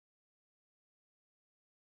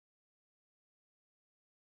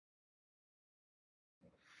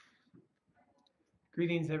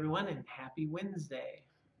Greetings, everyone, and happy Wednesday.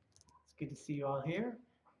 It's good to see you all here,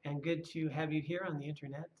 and good to have you here on the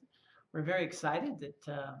internet. We're very excited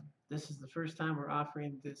that this is the first time we're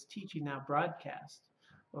offering this teaching now broadcast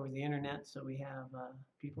over the internet, so we have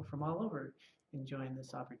people from all over enjoying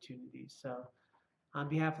this opportunity. So, on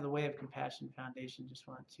behalf of the Way of Compassion Foundation, just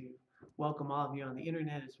want to welcome all of you on the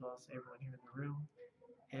internet as well as everyone here in the room.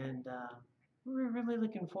 And we're really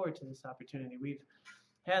looking forward to this opportunity. We've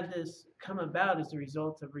had this come about as a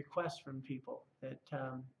result of requests from people that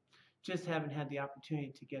just haven't had the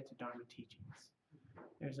opportunity to get to Dharma teachings.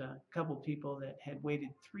 There's a couple people that had waited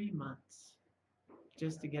 3 months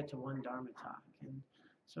just to get to one Dharma talk. And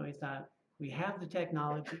so we thought, we have the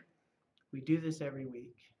technology, we do this every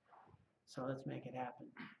week, so let's make it happen.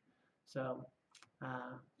 So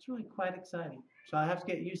it's really quite exciting. So I have to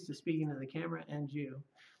get used to speaking to the camera and you.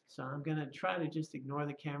 So I'm going to try to just ignore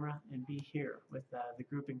the camera and be here with the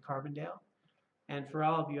group in Carbondale. And for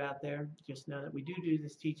all of you out there, just know that we do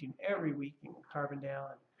this teaching every week in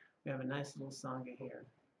Carbondale, and we have a nice little sangha here.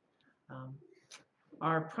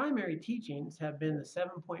 Our primary teachings have been the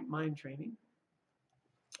 7-point mind training.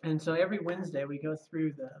 And so every Wednesday we go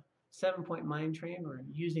through the 7-point mind training. We're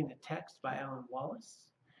using the text by Alan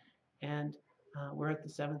Wallace. And we're at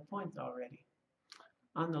the 7th point already.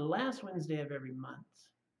 On the last Wednesday of every month,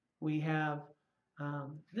 we have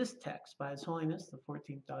this text by His Holiness, the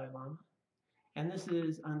 14th Dalai Lama. And this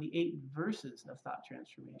is on the 8 verses of thought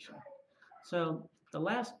transformation. So the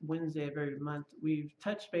last Wednesday of every month, we've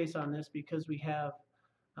touched base on this because we have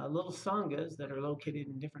little sanghas that are located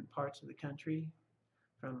in different parts of the country,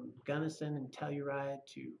 from Gunnison and Telluride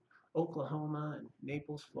to Oklahoma and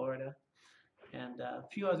Naples, Florida, and a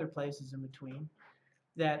few other places in between,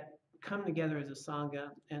 that come together as a sangha.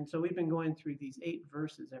 And so we've been going through these 8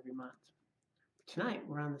 verses every month. Tonight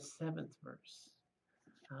we're on the 7th verse,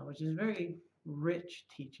 which is very rich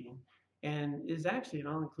teaching and is actually an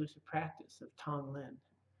all-inclusive practice of Tonglen.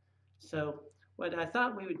 So what I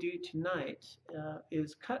thought we would do tonight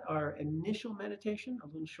is cut our initial meditation a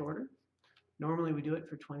little shorter. Normally we do it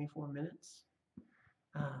for 24 minutes.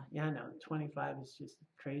 Yeah, I know, 25 is just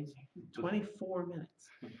crazy. 24 minutes.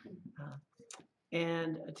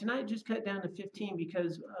 And tonight just cut down to 15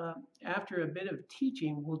 because after a bit of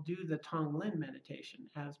teaching, we'll do the Tonglen meditation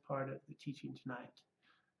as part of the teaching tonight,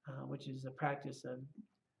 which is a practice of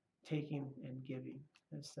taking and giving,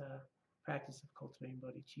 this practice of cultivating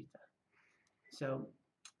bodhicitta. So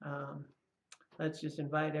let's just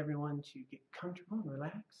invite everyone to get comfortable and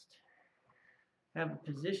relaxed. Have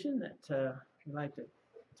a position that we like to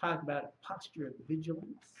talk about, a posture of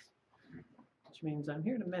vigilance, which means I'm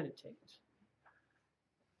here to meditate.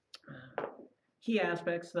 Key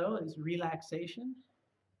aspects, though, is relaxation.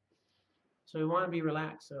 So we want to be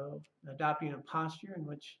relaxed, so adopting a posture in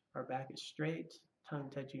which our back is straight, tongue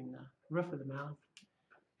touching the roof of the mouth,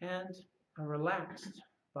 and a relaxed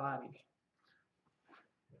body.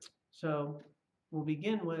 So we'll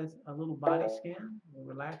begin with a little body scan. We'll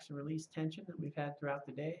relax and release tension that we've had throughout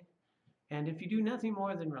the day. And if you do nothing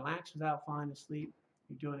more than relax without falling asleep,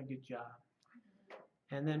 you're doing a good job.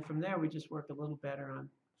 And then from there, we just work a little better on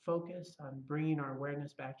focus, on bringing our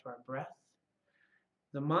awareness back to our breath.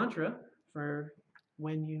 The mantra for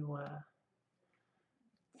when you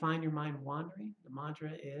find your mind wandering, the mantra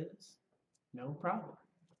is no problem.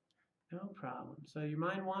 No problem. So your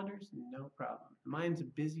mind wanders, no problem. The mind's a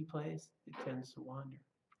busy place, it tends to wander.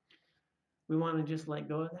 We want to just let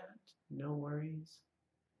go of that, no worries.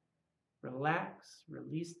 Relax,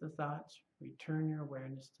 release the thoughts, return your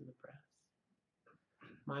awareness to the breath.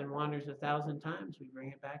 Mind wanders 1,000 times, we bring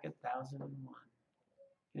it back 1,001.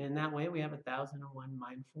 And in that way, we have 1,001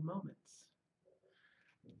 mindful moments.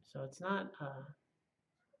 So it's not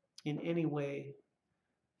in any way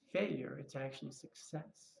failure, it's actually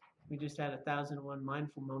success. We just had 1,001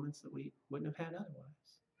 mindful moments that we wouldn't have had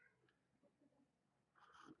otherwise.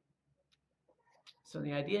 So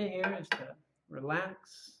the idea here is to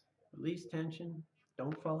relax, release tension,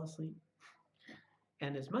 don't fall asleep,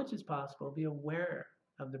 and as much as possible, be aware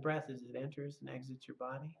of the breath as it enters and exits your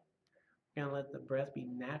body. We're going to let the breath be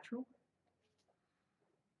natural.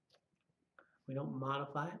 We don't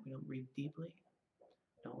modify it. We don't breathe deeply.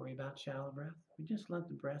 Don't worry about shallow breath. We just let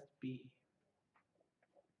the breath be.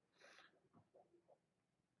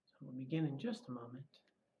 So we'll begin in just a moment.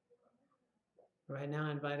 Right now,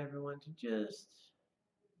 I invite everyone to just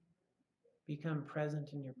become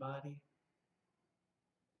present in your body.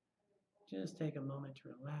 Just take a moment to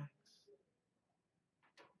relax.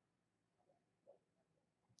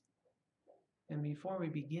 And before we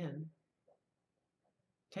begin,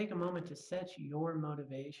 take a moment to set your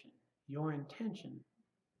motivation, your intention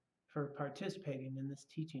for participating in this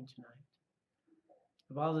teaching tonight.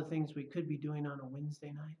 Of all the things we could be doing on a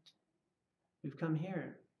Wednesday night, we've come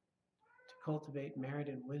here to cultivate merit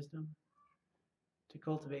and wisdom, to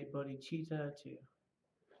cultivate bodhicitta, to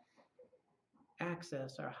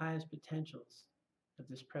access our highest potentials of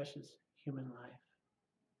this precious human life.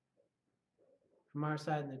 From our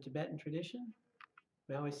side in the Tibetan tradition,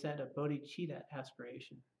 we always set a bodhicitta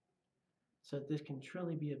aspiration so that this can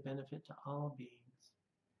truly be a benefit to all beings.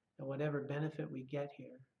 And whatever benefit we get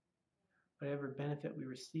here, whatever benefit we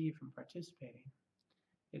receive from participating,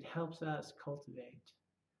 it helps us cultivate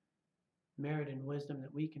merit and wisdom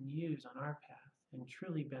that we can use on our path and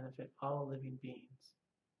truly benefit all living beings.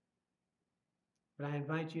 But I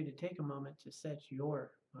invite you to take a moment to set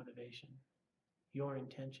your motivation, your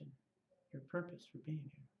intention, your purpose for being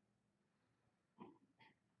here.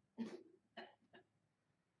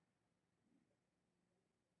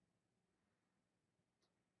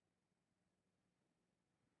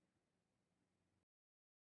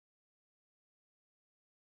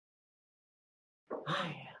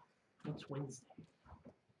 It's Wednesday.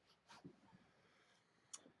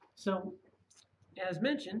 So, as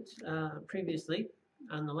mentioned previously,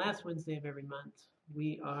 on the last Wednesday of every month,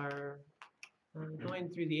 we are going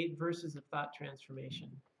through the 8 verses of thought transformation.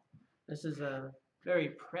 This is a very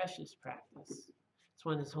precious practice. It's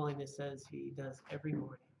one His Holiness says he does every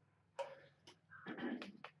morning.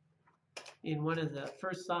 In one of the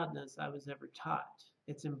first sadhanas I was ever taught,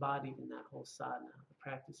 it's embodied in that whole sadhana, the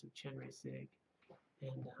practice of Chenre Sig.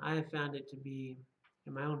 And I have found it to be,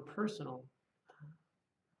 in my own personal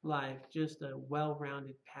life, just a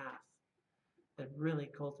well-rounded path that really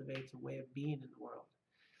cultivates a way of being in the world.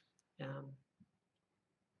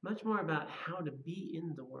 Much more about how to be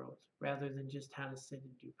in the world rather than just how to sit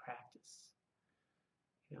and do practice.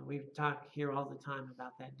 You know, we've talked here all the time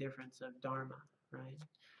about that difference of Dharma, right?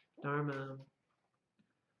 Dharma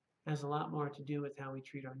has a lot more to do with how we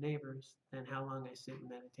treat our neighbors than how long I sit in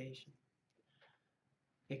meditation.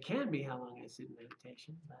 It can be how long I sit in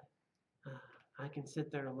meditation, but I can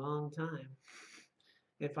sit there a long time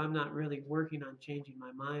if I'm not really working on changing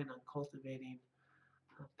my mind, on cultivating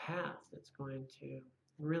a path that's going to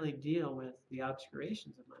really deal with the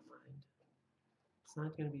obscurations of my mind. It's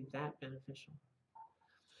not going to be that beneficial.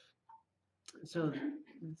 So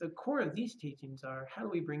the core of these teachings are, how do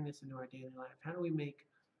we bring this into our daily life? How do we make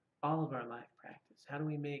all of our life practice? How do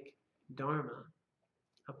we make Dharma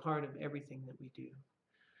a part of everything that we do?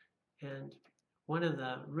 And one of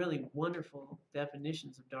the really wonderful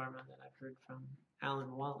definitions of Dharma that I've heard from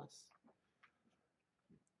Alan Wallace,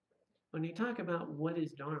 when you talk about what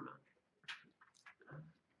is Dharma,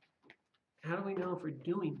 how do we know if we're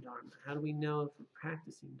doing Dharma? How do we know if we're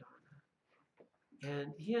practicing Dharma?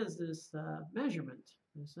 And he has this measurement.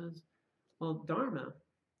 He says, well, Dharma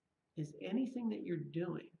is anything that you're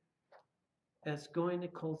doing that's going to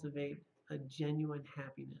cultivate a genuine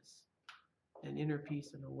happiness, an inner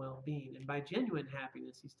peace, and a well-being. And by genuine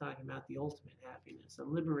happiness, he's talking about the ultimate happiness, a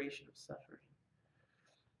liberation of suffering.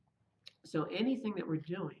 So anything that we're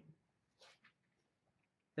doing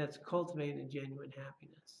that's cultivating a genuine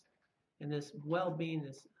happiness. And this well-being,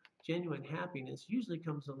 this genuine happiness usually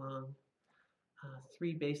comes along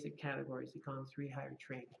 3 basic categories. We call them 3 higher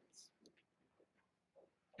trainings: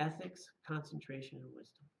 ethics, concentration, and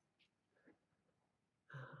wisdom.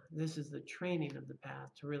 This is the training of the path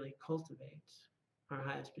to really cultivate our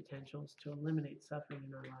highest potentials, to eliminate suffering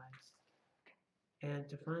in our lives, and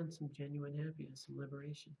to find some genuine happiness and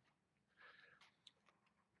liberation.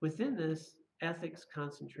 Within this ethics,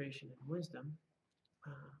 concentration, and wisdom,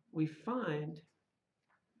 we find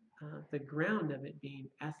the ground of it being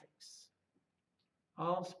ethics.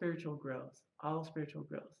 All spiritual growth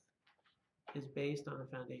is based on a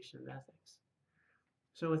foundation of ethics.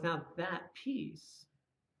 So without that piece,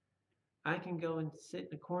 I can go and sit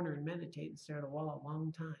in a corner and meditate and stare at a wall a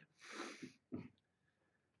long time.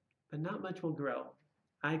 But not much will grow.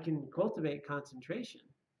 I can cultivate concentration.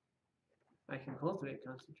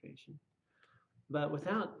 But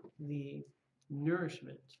without the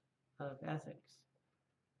nourishment of ethics,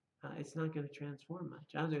 it's not going to transform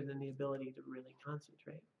much other than the ability to really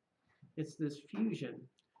concentrate. It's this fusion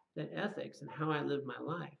that ethics and how I live my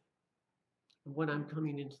life and what I'm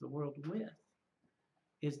coming into the world with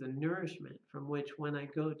is the nourishment from which, when I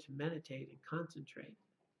go to meditate and concentrate,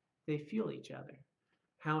 they fuel each other.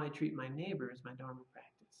 How I treat my neighbor is my Dharma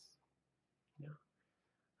practice. You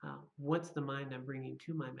know, what's the mind I'm bringing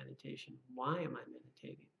to my meditation? Why am I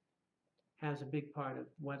meditating? Has a big part of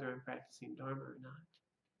whether I'm practicing Dharma or not.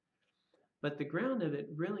 But the ground of it,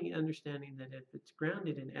 really understanding that if it's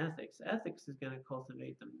grounded in ethics, ethics is going to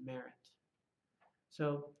cultivate the merit.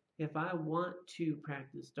 So if I want to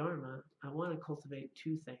practice Dharma, I want to cultivate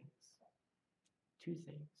two things. Two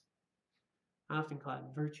things. I often call it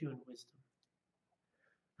virtue and wisdom.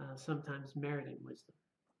 Sometimes merit and wisdom.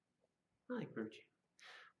 I like virtue.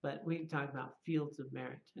 But we talk about fields of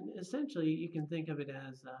merit. And essentially, you can think of it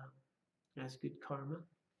as good karma,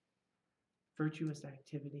 virtuous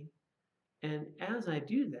activity. And as I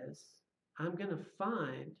do this, I'm going to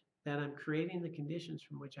find that I'm creating the conditions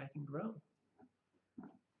from which I can grow,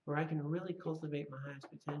 where I can really cultivate my highest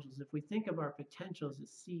potentials. If we think of our potentials as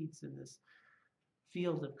seeds in this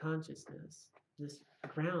field of consciousness, this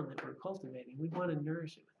ground that we're cultivating, we want to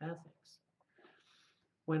nourish it with ethics.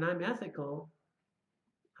 When I'm ethical,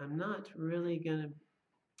 I'm not really going to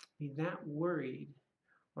be that worried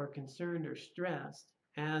or concerned or stressed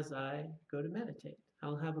as I go to meditate.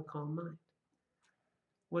 I'll have a calm mind.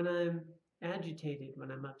 When I'm agitated, when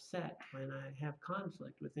I'm upset, when I have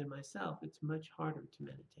conflict within myself, it's much harder to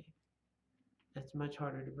meditate. It's much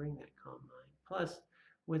harder to bring that calm mind. Plus,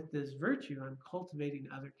 with this virtue, I'm cultivating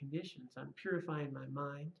other conditions. I'm purifying my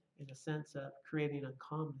mind in a sense of creating a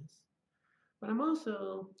calmness. But I'm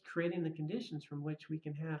also creating the conditions from which we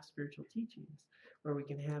can have spiritual teachings, where we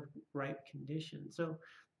can have right conditions. So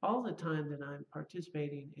all the time that I'm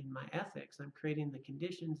participating in my ethics, I'm creating the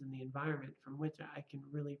conditions and the environment from which I can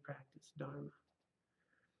really practice Dharma.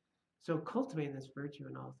 So cultivating this virtue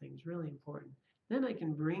in all things is really important. Then I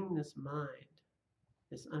can bring this mind,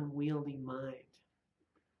 this unwieldy mind,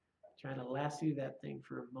 try to lasso that thing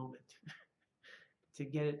for a moment to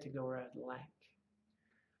get it to go where I'd like.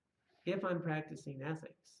 If I'm practicing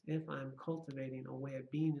ethics, if I'm cultivating a way of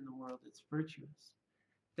being in the world that's virtuous,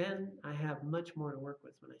 then I have much more to work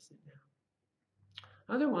with when I sit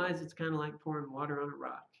down. Otherwise, it's kind of like pouring water on a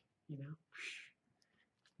rock,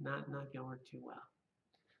 not going to work too well.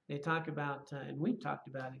 They talk about, and we've talked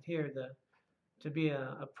about it here, to be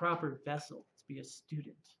a proper vessel, to be a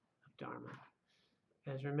student of Dharma.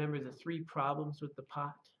 Guys, remember the three problems with the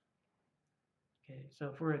pot? Okay, so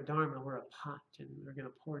if we're a Dharma, we're a pot, and we're going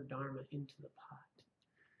to pour Dharma into the pot.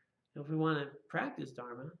 If we want to practice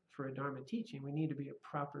Dharma for a Dharma teaching, we need to be a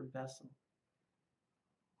proper vessel.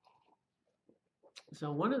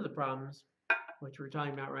 So one of the problems, which we're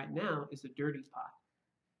talking about right now, is a dirty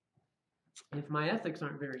pot. If my ethics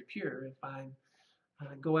aren't very pure, if I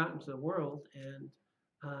go out into the world and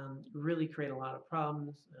really create a lot of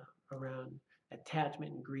problems around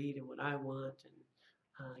attachment and greed and what I want, and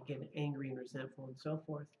get angry and resentful and so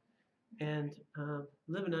forth, and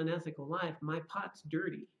live an unethical life, my pot's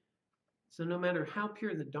dirty. So no matter how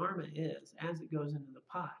pure the Dharma is, as it goes into the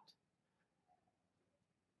pot,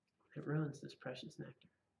 it ruins this precious nectar.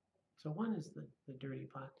 So one is the dirty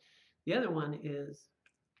pot. The other one is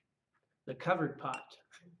the covered pot,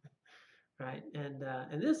 right? And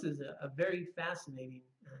this is a very fascinating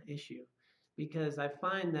issue, because I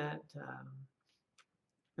find that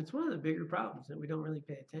it's one of the bigger problems that we don't really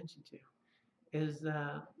pay attention to, is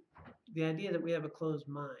the idea that we have a closed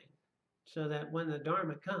mind, so that when the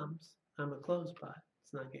Dharma comes, I'm a closed pot.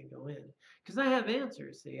 It's not going to go in. Because I have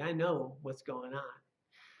answers, see, I know what's going on.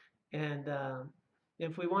 And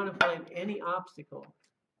if we want to find any obstacle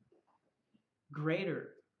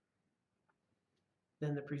greater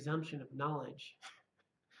than the presumption of knowledge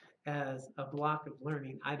as a block of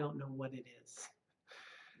learning, I don't know what it is.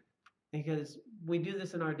 Because we do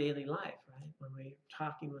this in our daily life, right? When we're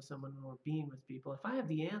talking with someone, when we're being with people, if I have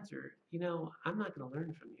the answer, I'm not going to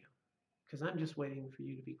learn from you, because I'm just waiting for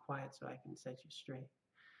you to be quiet so I can set you straight.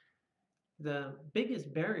 The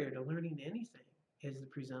biggest barrier to learning anything is the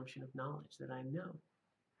presumption of knowledge that I know.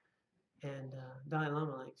 And Dalai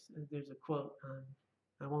Lama likes, there's a quote,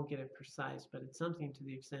 I won't get it precise, but it's something to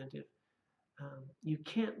the extent of, you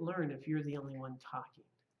can't learn if you're the only one talking,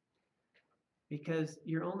 because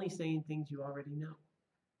you're only saying things you already know.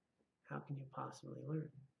 How can you possibly learn?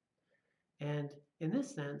 And in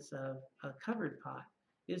this sense of a covered pot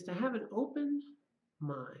is to have an open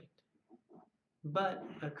mind, but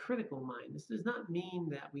a critical mind. This does not mean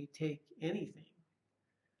that we take anything.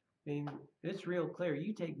 I mean, it's real clear.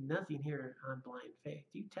 You take nothing here on blind faith.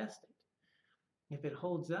 You test it. If it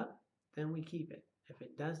holds up, then we keep it. If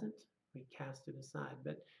it doesn't, we cast it aside.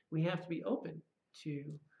 But we have to be open to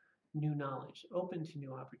new knowledge, open to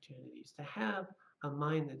new opportunities, to have a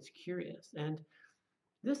mind that's curious. And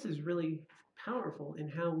this is really powerful in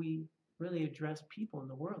how we really address people in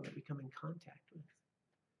the world that we come in contact with,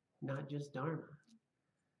 not just Dharma.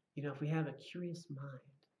 If we have a curious mind.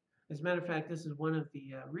 As a matter of fact, this is one of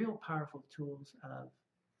the real powerful tools of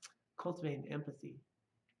cultivating empathy.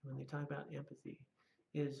 When they talk about empathy,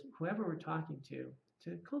 is whoever we're talking to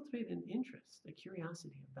cultivate an interest, a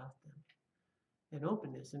curiosity about them. and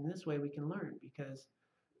openness. And this way we can learn, because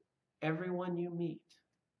everyone you meet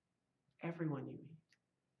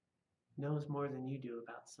knows more than you do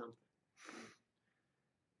about something.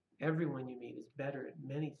 Everyone you meet is better at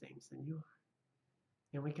many things than you are.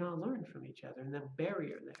 And we can all learn from each other. And the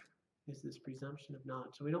barrier there is this presumption of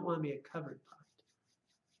knowledge. So we don't want to be a covered pot.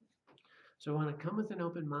 So we want to come with an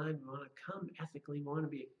open mind. We want to come ethically. We want to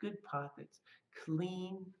be a good pot that's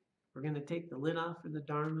clean. We're going to take the lid off for the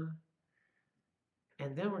Dharma.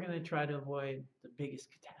 And then we're going to try to avoid the biggest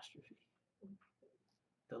catastrophe,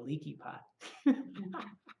 the leaky pot.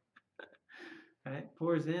 Right?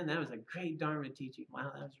 Pours in. That was a great Dharma teaching.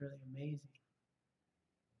 Wow, that was really amazing.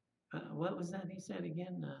 What was that he said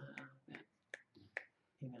again?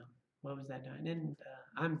 What was that? And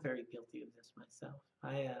I'm very guilty of this myself.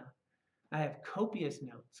 I have copious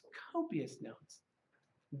notes,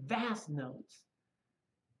 vast notes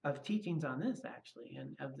of teachings on this, actually,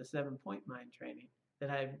 and of the 7-point mind training that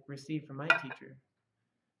I've received from my teacher,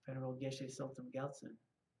 Venerable Geshe Sultan Gelsen,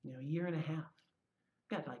 a year and a half.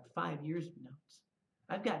 I've got like 5 years of notes.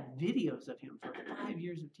 I've got videos of him for 5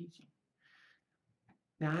 years of teaching.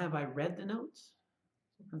 Now, have I read the notes?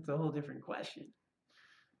 That's a whole different question.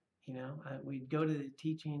 We'd go to the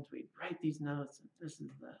teachings, we'd write these notes. And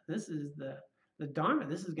this is the Dharma.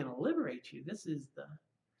 This is going to liberate you. This is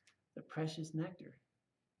the precious nectar.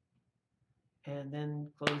 And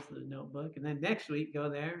then close the notebook. And then next week go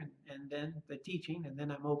there, and then the teaching, and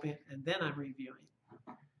then I'm open, and then I'm reviewing.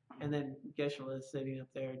 And then Geshe is sitting up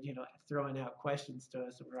there, throwing out questions to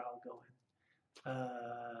us, and we're all going,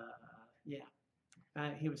 yeah.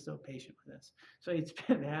 He was so patient with us. So he'd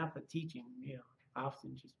spend half a teaching,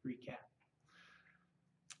 often just recap.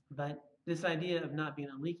 But this idea of not being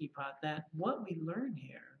a leaky pot, that what we learn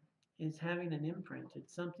here is having an imprint.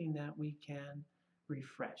 It's something that we can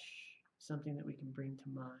refresh, something that we can bring to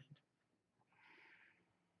mind.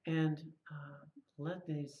 And let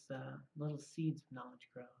these little seeds of knowledge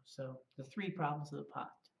grow. So the 3 problems of the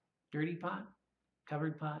pot: dirty pot,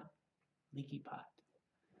 covered pot, leaky pot.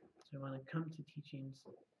 So we want to come to teachings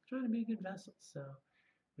trying to be a good vessel so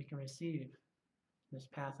we can receive this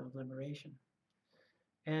path of liberation.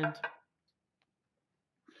 And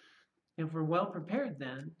if we're well prepared,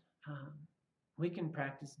 then we can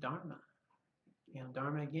practice Dharma.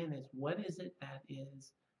 Dharma, again, is what is it that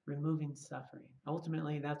is removing suffering?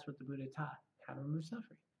 Ultimately, that's what the Buddha taught, how to remove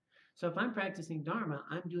suffering. So if I'm practicing Dharma,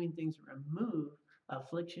 I'm doing things that remove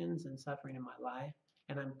afflictions and suffering in my life,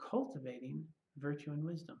 and I'm cultivating virtue and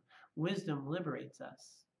wisdom. Wisdom liberates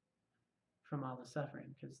us from all the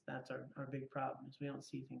suffering, because that's our big problem, is we don't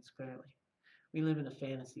see things clearly. We live in a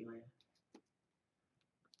fantasy land.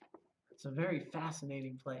 It's a very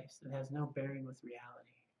fascinating place that has no bearing with reality.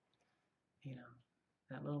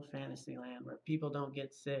 That little fantasy land where people don't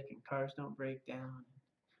get sick and cars don't break down.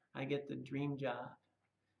 I get the dream job,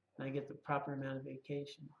 and I get the proper amount of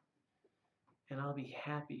vacation, and I'll be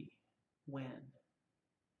happy when,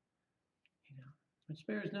 which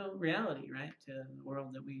bears no reality, right, to the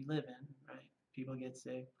world that we live in, right? People get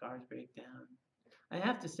sick, cars break down. I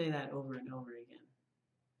have to say that over and over again,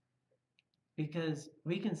 because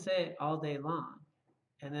we can say it all day long,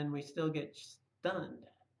 and then we still get stunned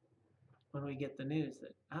when we get the news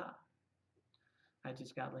that, I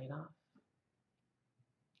just got laid off.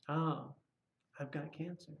 Oh, I've got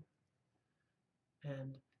cancer.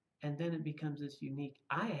 And then it becomes this unique,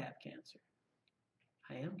 I have cancer.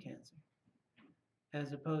 I am cancer.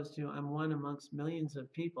 As opposed to, I'm one amongst millions of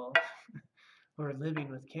people who are living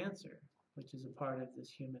with cancer, which is a part of this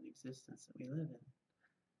human existence that we live in,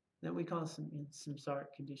 that we call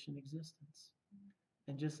samsaric conditioned existence.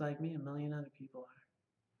 And just like me, a million other people are.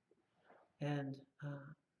 And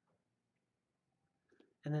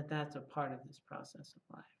that's a part of this process of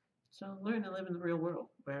life. So learn to live in the real world,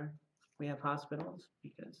 where we have hospitals,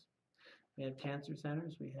 because we have cancer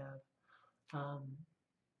centers, we have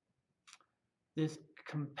this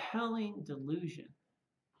compelling delusion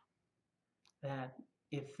that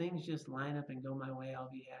if things just line up and go my way, I'll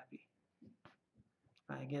be happy.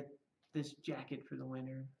 If I get this jacket for the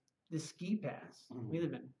winter, this ski pass. We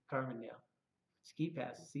live in Carbondale. Ski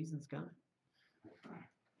pass, the season's coming.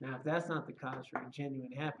 Now, if that's not the cause for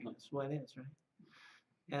genuine happiness, what is,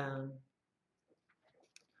 right?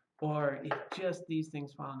 Or if just these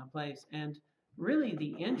things fall into place. And really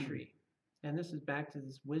the entry, and this is back to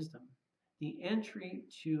this wisdom, the entry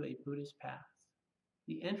to a Buddhist path,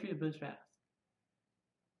 the entry to Buddhist path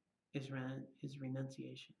is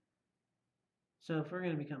renunciation. So if we're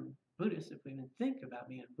going to become Buddhist, if we even think about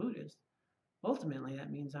being a Buddhist, ultimately that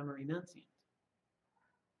means I'm a renunciant.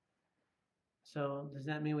 So does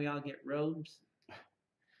that mean we all get robes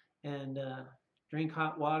and drink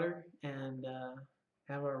hot water and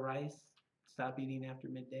have our rice, stop eating after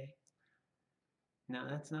midday. Now,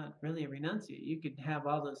 that's not really a renunciate. You could have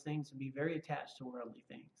all those things and be very attached to worldly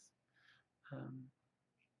things.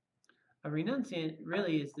 A renunciate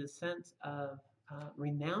really is this sense of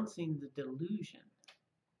renouncing the delusion.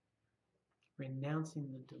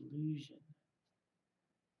 Renouncing the delusion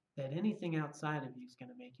that anything outside of you is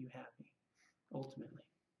going to make you happy, ultimately.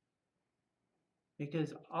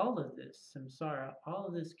 Because all of this samsara, all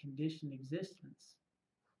of this conditioned existence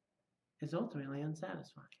is ultimately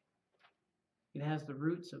unsatisfying. It has the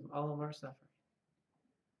roots of all of our suffering.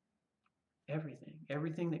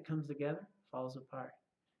 Everything that comes together falls apart.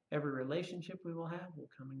 Every relationship we will have will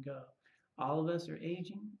come and go. All of us are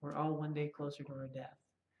aging. We're all one day closer to our death.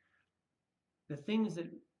 The things that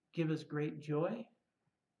give us great joy,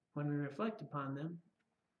 when we reflect upon them,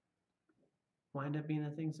 wind up being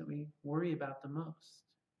the things that we worry about the most,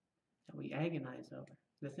 that we agonize over.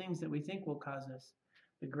 The things that we think will cause us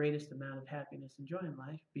the greatest amount of happiness and joy in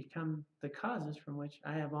life become the causes from which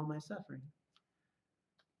I have all my suffering.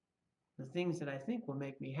 The things that I think will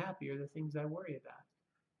make me happy are the things I worry about.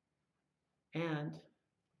 And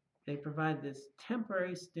they provide this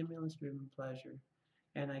temporary stimulus-driven pleasure,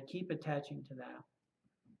 and I keep attaching to that.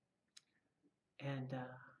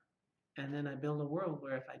 And then I build a world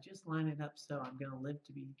where if I just line it up so I'm going to live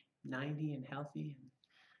to be 90 and healthy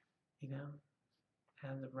and,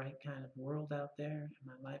 have the right kind of world out there, and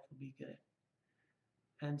my life will be good.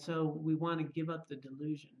 And so we want to give up the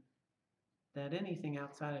delusion that anything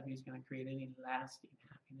outside of you is going to create any lasting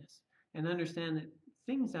happiness, and understand that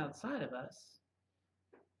things outside of us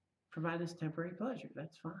provide us temporary pleasure.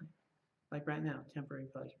 That's fine. Like right now, temporary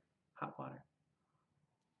pleasure. Hot water.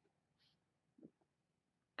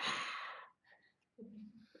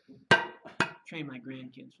 Train my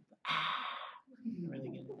grandkids with that. Really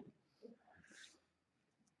good.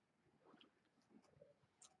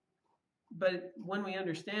 But when we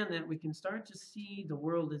understand that, we can start to see the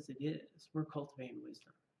world as it is. We're cultivating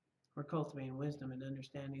wisdom. We're cultivating wisdom and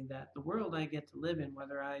understanding that the world I get to live in,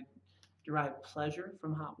 whether I derive pleasure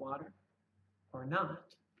from hot water or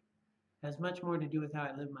not, has much more to do with how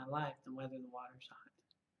I live my life than whether the water's hot.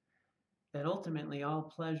 That ultimately all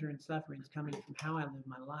pleasure and suffering is coming from how I live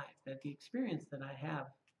my life. That the experience that I have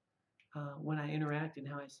when I interact and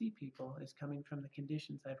how I see people is coming from the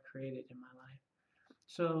conditions I've created in my life.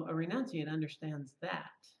 So a renunciate understands that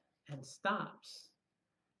and stops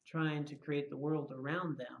trying to create the world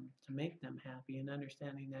around them to make them happy, and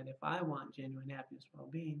understanding that if I want genuine happiness and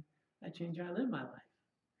well-being, I change how I live my life.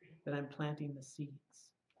 That I'm planting the seeds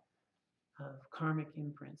of karmic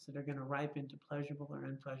imprints that are going to ripen to pleasurable or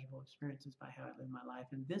unpleasurable experiences by how I live my life.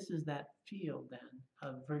 And this is that field then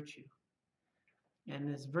of virtue.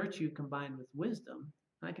 And this virtue combined with wisdom,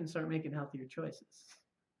 I can start making healthier choices,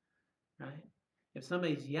 right? If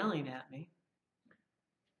somebody's yelling at me,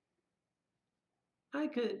 I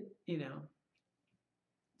could,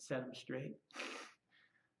 set them straight.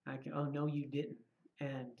 I can, oh, no, you didn't.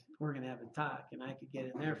 And we're going to have a talk, and I could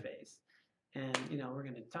get in their face. And, we're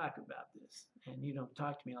going to talk about this. And you don't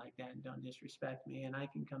talk to me like that and don't disrespect me. And I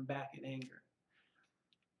can come back in anger.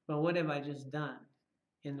 But what have I just done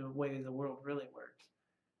in the way the world really works?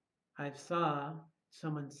 I saw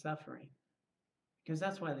someone suffering. Because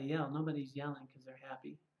that's why they yell. Nobody's yelling because they're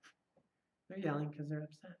happy. They're yelling because they're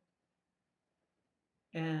upset.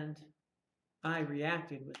 And I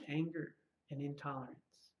reacted with anger and intolerance.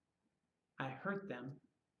 I hurt them.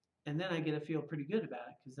 And then I get to feel pretty good about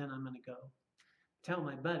it, because then I'm going to go tell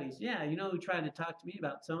my buddies, yeah, who tried to talk to me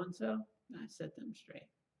about so-and-so? I set them straight.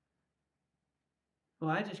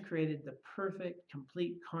 Well, I just created the perfect,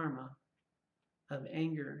 complete karma of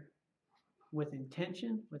anger with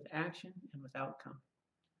intention, with action, and with outcome.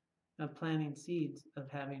 Of planting seeds of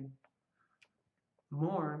having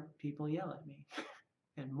more people yell at me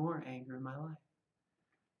and more anger in my life.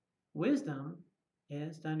 Wisdom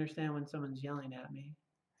is to understand when someone's yelling at me,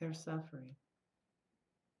 they're suffering.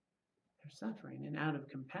 They're suffering. And out of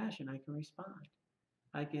compassion, I can respond.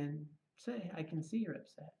 I can say, I can see you're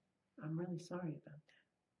upset. I'm really sorry about that.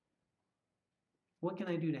 What can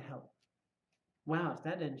I do to help? Wow, if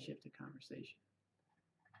that doesn't shift the conversation.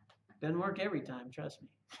 Doesn't work every time, trust me.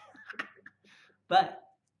 But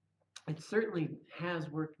it certainly has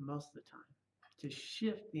worked most of the time to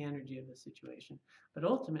shift the energy of the situation. But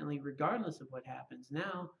ultimately, regardless of what happens,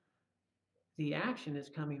 now the action is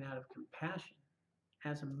coming out of compassion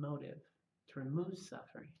as a motive to remove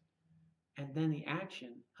suffering. And then the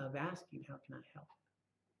action of asking, how can I help?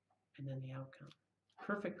 And then the outcome.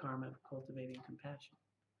 Perfect karma of cultivating compassion.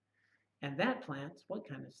 And that plants what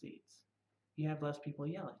kind of seeds? You have less people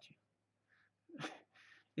yell at you.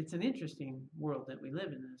 it's an interesting world that we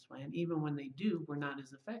live in this way. And even when they do, we're not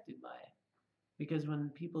as affected by it. Because when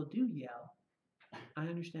people do yell, I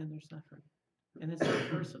understand their suffering. And it's not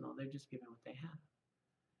personal, they're just given what they have.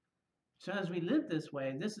 So as we live this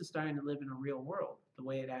way, this is starting to live in a real world, the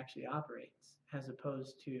way it actually operates, as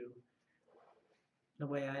opposed to the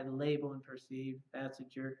way I label and perceive. That's a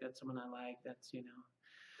jerk, that's someone I like, that's,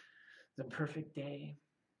 the perfect day.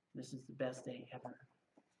 This is the best day ever.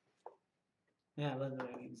 Yeah, I love the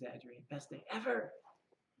way we exaggerate. Best day ever!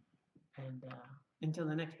 And until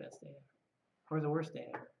the next best day ever. Or the worst day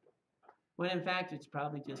ever. When in fact, it's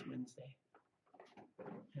probably just Wednesday.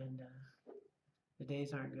 And the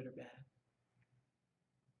days aren't good or bad.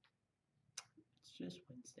 It's just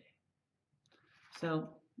Wednesday.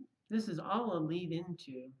 So this is all a lead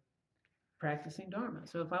into practicing Dharma.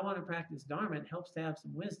 So if I want to practice Dharma, it helps to have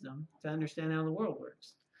some wisdom to understand how the world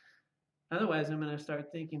works. Otherwise, I'm going to start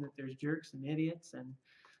thinking that there's jerks and idiots and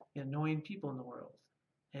annoying people in the world.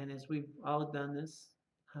 And as we've all done this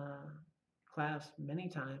class many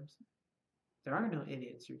times, there are no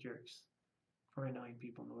idiots or jerks or annoying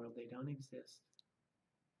people in the world. They don't exist.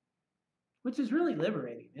 Which is really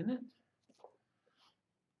liberating, isn't it?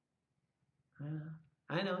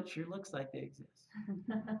 I know it sure looks like they exist.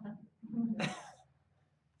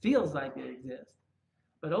 Feels like they exist.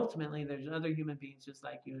 But ultimately, there's other human beings just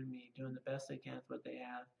like you and me doing the best they can with what they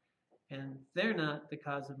have. And they're not the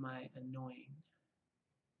cause of my annoying.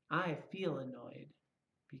 I feel annoyed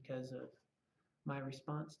because of my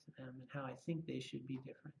response to them and how I think they should be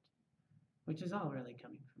different, which is all really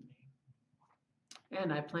coming from me.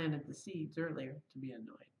 And I planted the seeds earlier to be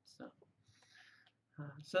annoyed.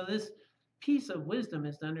 So this piece of wisdom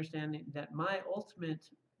is to understand that my ultimate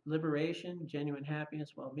liberation, genuine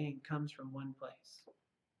happiness, well-being comes from one place.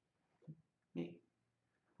 Me.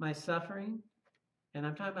 My suffering, and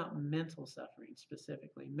I'm talking about mental suffering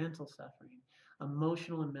specifically, mental suffering,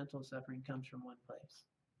 emotional and mental suffering comes from one place.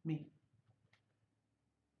 Me.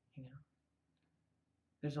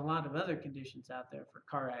 There's a lot of other conditions out there for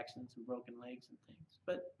car accidents and broken legs and things.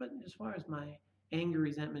 But as far as my anger,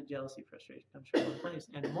 resentment, jealousy, frustration comes from one place,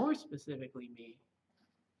 and more specifically me,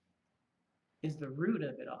 is the root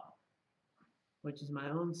of it all, which is my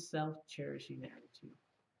own self-cherishing attitude.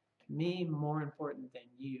 Me more important than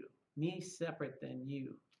you. Me separate than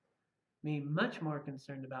you. Me much more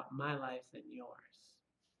concerned about my life than yours.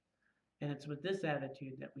 And it's with this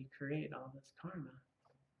attitude that we create all this karma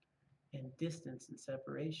and distance and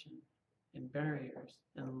separation and barriers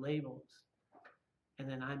and labels. And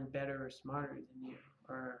then I'm better or smarter than you,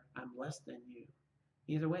 or I'm less than you.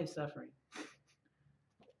 Either way, suffering.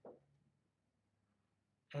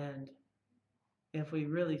 And if we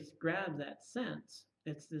really grab that sense,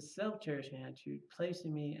 it's this self-cherishing attitude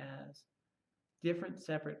placing me as different,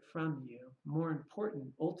 separate from you, more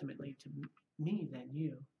important ultimately to me than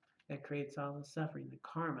you, that creates all the suffering, the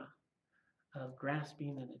karma of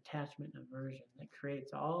grasping and attachment and aversion that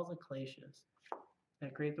creates all the kleshas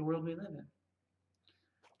that create the world we live in.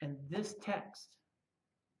 And this text,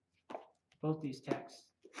 both these texts,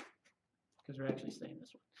 because we're actually saying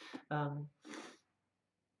this one,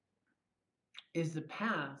 is the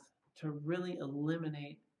path to really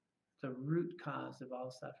eliminate the root cause of all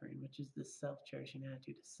suffering, which is this self-cherishing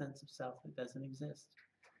attitude, a sense of self that doesn't exist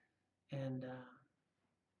and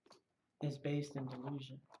is based in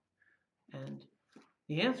delusion. And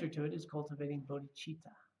the answer to it is cultivating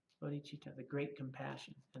bodhicitta, the great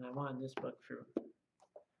compassion. And I wanted this book for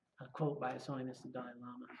a quote by His Holiness the Dalai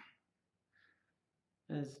Lama.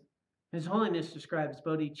 As His Holiness describes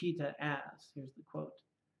bodhicitta as, here's the quote,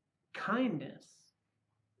 kindness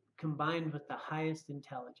combined with the highest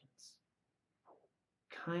intelligence.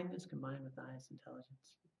 Kindness combined with the highest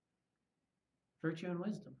intelligence. Virtue and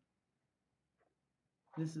wisdom.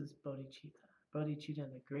 This is bodhicitta. Bodhicitta,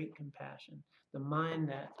 the great compassion. The mind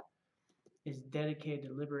that is dedicated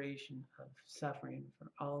to liberation of suffering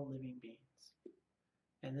for all living beings.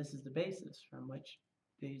 And this is the basis from which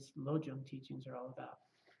these Lojong teachings are all about.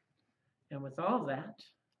 And with all that,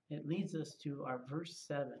 it leads us to our verse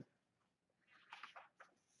 7.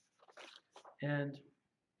 And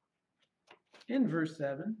in verse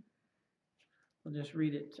 7, we'll just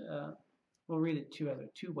read it. We'll read it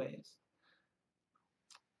two ways.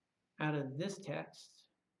 Out of this text,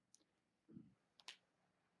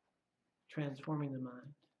 transforming the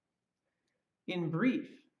mind. In brief,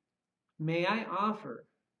 may I offer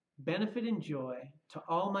benefit and joy to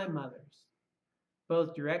all my mothers,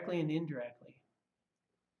 both directly and indirectly.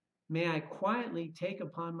 May I quietly take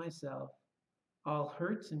upon myself all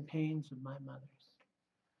hurts and pains of my mothers.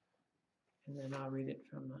 And then I'll read it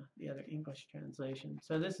from the other English translation.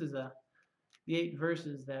 So this is the 8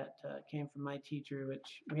 verses that came from my teacher,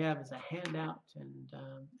 which we have as a handout. And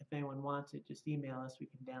if anyone wants it, just email us. We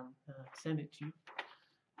can send it to you.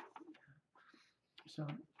 So,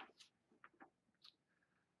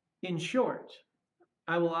 in short,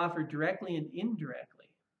 I will offer directly and indirectly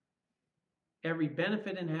every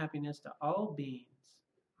benefit and happiness to all beings,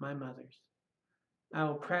 my mothers. I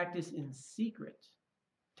will practice in secret,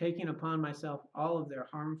 taking upon myself all of their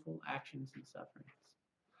harmful actions and sufferings.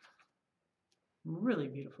 Really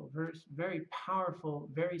beautiful verse, very powerful,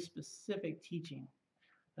 very specific teaching.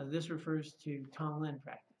 This refers to Tonglen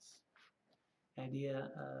practice, idea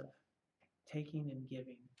of taking and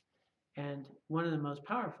giving. And one of the most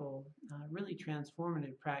powerful, really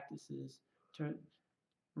transformative practices to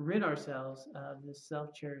rid ourselves of this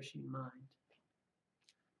self-cherishing mind.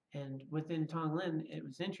 And within Tonglen, it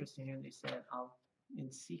was interesting, and they said,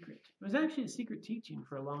 in secret. It was actually a secret teaching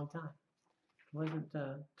for a long time. It wasn't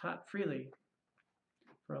taught freely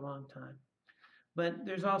for a long time. But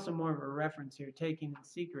there's also more of a reference here, taking in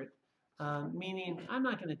secret, meaning I'm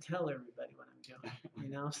not going to tell everybody what I'm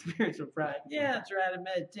doing. Spiritual pride. Yeah, that's right. I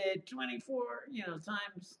meditated 24,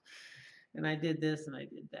 times, and I did this and I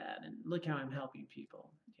did that, and look how I'm helping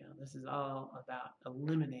people. This is all about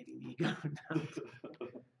eliminating ego,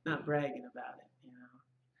 not bragging about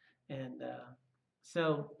it. And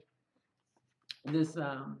so this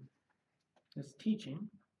teaching.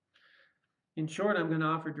 In short, I'm going to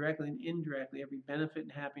offer directly and indirectly every benefit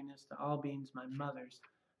and happiness to all beings, my mothers.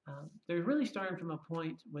 They're really starting from a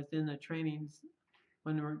point within the trainings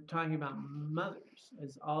when we're talking about mothers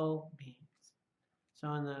as all beings.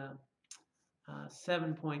 So in the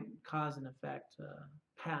 7-point cause and effect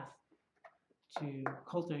path to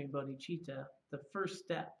cultivating bodhicitta, the first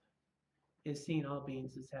step is seeing all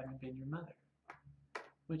beings as having been your mother,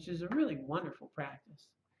 which is a really wonderful practice.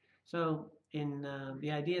 So in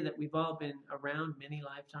the idea that we've all been around many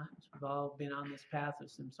lifetimes, we've all been on this path of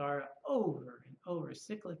samsara over and over,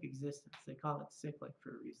 cyclic existence. They call it cyclic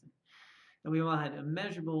for a reason. And we've all had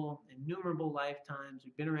immeasurable, innumerable lifetimes.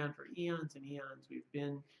 We've been around for eons and eons. We've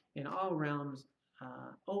been in all realms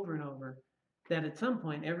over and over. That at some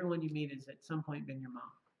point, everyone you meet has at some point been your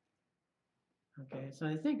mom. Okay, so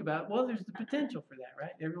I think about, well, there's the potential for that,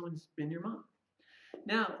 right? Everyone's been your mom.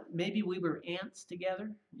 Now, maybe we were ants together,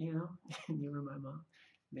 and you were my mom.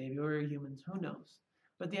 Maybe we were humans, who knows?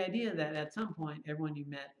 But the idea that at some point, everyone you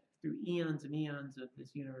met through eons and eons of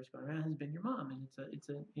this universe going around has been your mom, and it's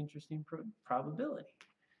an interesting probability,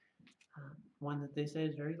 one that they say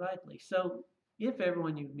is very likely. So if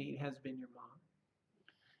everyone you meet has been your mom,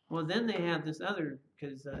 well, then they have this other,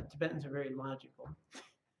 because Tibetans are very logical.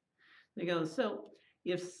 They go, so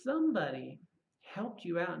if somebody helped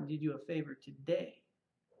you out and did you a favor today,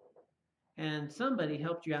 and somebody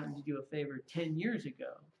helped you out and did you a favor 10 years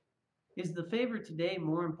ago, is the favor today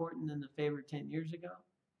more important than the favor 10 years ago?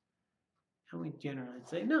 And we generally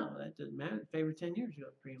say, no, that doesn't matter. The favor 10 years ago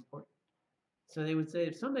is pretty important. So they would say,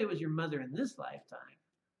 if somebody was your mother in this lifetime,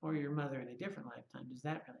 or your mother in a different lifetime, does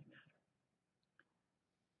that really matter?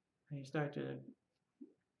 And you start to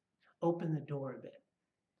open the door a bit,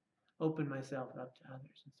 open myself up to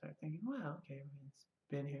others, and start thinking, wow, okay, everyone's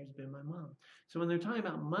been here, has been my mom. So when they're talking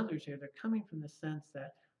about mothers here, they're coming from the sense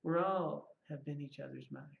that we're all have been each other's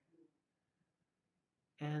mother.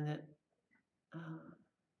 And that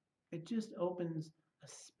it just opens a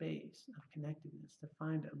space of connectedness to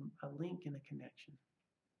find a link and a connection.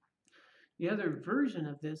 The other version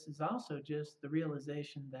of this is also just the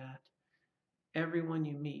realization that everyone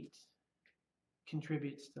you meet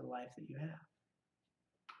contributes to the life that you have.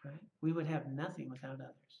 Right? We would have nothing without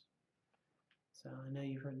others. So I know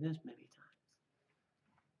you've heard this many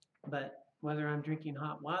times. But whether I'm drinking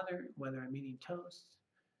hot water, whether I'm eating toast,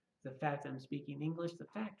 the fact I'm speaking English, the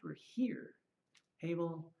fact we're here,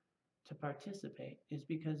 able to participate, is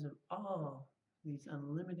because of all these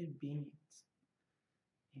unlimited beings,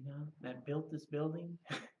 that built this building,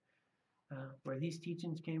 where these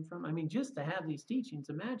teachings came from. I mean, just to have these teachings,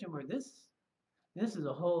 imagine where this is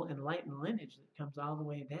a whole enlightened lineage that comes all the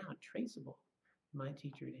way down, traceable from my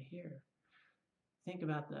teacher to here. Think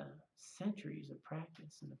about the centuries of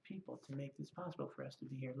practice and the people to make this possible for us to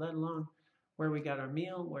be here, let alone where we got our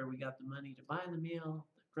meal, where we got the money to buy the meal,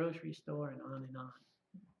 the grocery store, and on and on.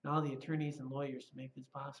 And all the attorneys and lawyers to make this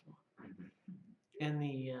possible. And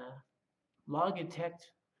the Logitech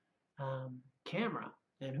camera,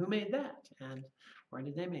 and who made that? And where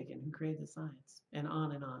did they make it? And who created the science? And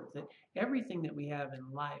on and on. That everything that we have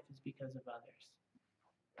in life is because of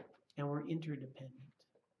others. And we're interdependent.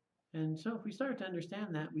 And so if we start to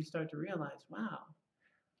understand that, we start to realize, wow,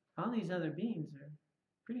 all these other beings are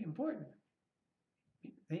pretty important.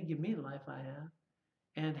 they give me the life I have,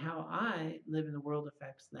 and how I live in the world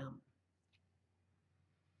affects them.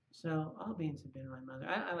 So all beings have been my mother.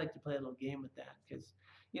 I like to play a little game with that because,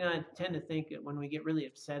 I tend to think that when we get really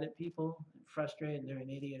upset at people and frustrated and they're an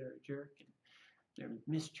idiot or a jerk and they're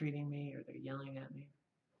mistreating me or they're yelling at me.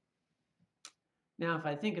 Now, if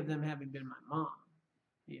I think of them having been my mom,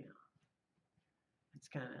 you know, it's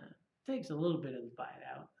kind of takes a little bit of the bite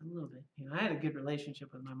out, a little bit. I had a good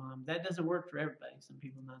relationship with my mom. That doesn't work for everybody. Some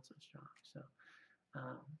people not so strong. So,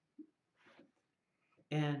 um,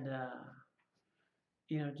 and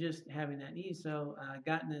just having that ease. So I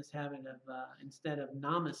got in this habit of instead of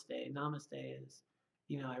namaste, namaste is,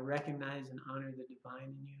 I recognize and honor the divine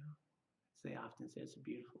in you. As they often say, it's a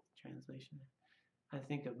beautiful translation. I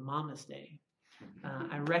think of mamaste.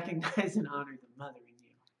 I recognize and honor the mother in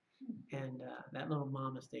you. And that little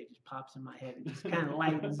mamaste just pops in my head. It just kind of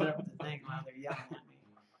lightens up the thing while they're yelling at me.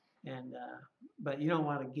 And but you don't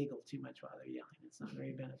want to giggle too much while they're yelling. It's not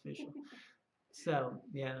very beneficial. So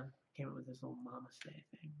yeah, came up with this little mamaste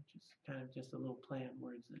thing, which is kind of just a little play on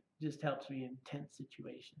words that just helps me in tense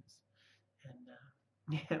situations.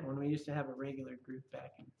 And yeah, when we used to have a regular group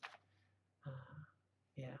back in,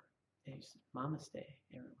 yeah, they used to namaste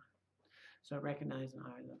everyone. So recognize and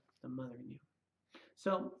honor the mother in you.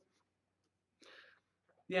 So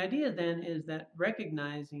the idea then is that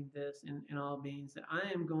recognizing this in all beings, that I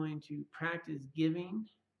am going to practice giving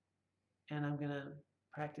and I'm going to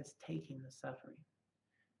practice taking the suffering.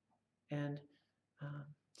 And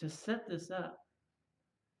to set this up,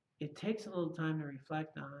 it takes a little time to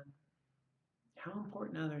reflect on how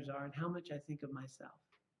important others are and how much I think of myself.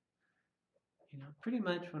 Pretty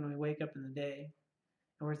much when we wake up in the day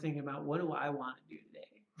and we're thinking about what do I want to do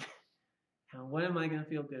today, and what am I going to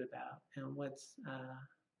feel good about, and what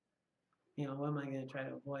am I going to try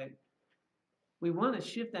to avoid? We want to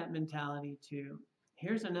shift that mentality to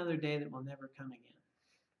here's another day that will never come again.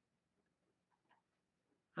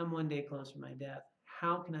 I'm one day closer to my death.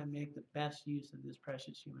 How can I make the best use of this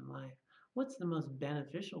precious human life? What's the most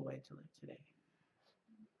beneficial way to live today?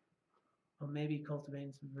 Well, maybe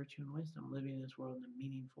cultivating some virtue and wisdom, living in this world in a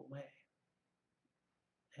meaningful way.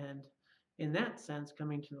 And in that sense,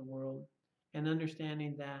 coming to the world and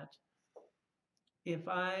understanding that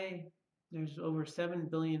there's over 7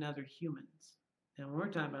 billion other humans. And when we're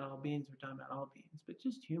talking about all beings, we're talking about all beings, but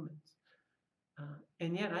just humans.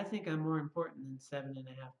 And yet I think I'm more important than 7.5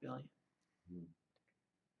 billion.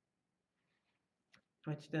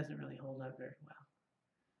 Which doesn't really hold up very well.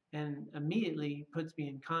 And immediately puts me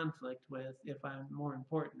in conflict with if I'm more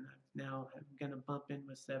important. Now I'm going to bump in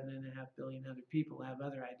with 7.5 billion other people who have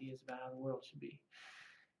other ideas about how the world should be.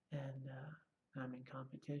 And I'm in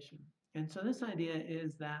competition. And so this idea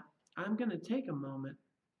is that I'm going to take a moment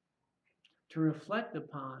to reflect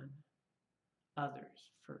upon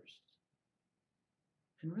others first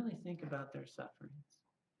and really think about their sufferings.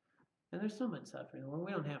 And there's so much suffering in the world.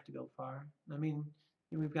 We don't have to go far. I mean,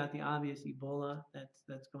 we've got the obvious Ebola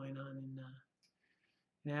that's going on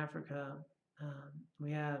in Africa.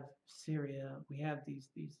 We have Syria. We have these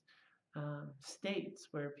states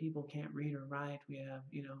where people can't read or write. We have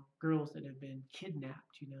girls that have been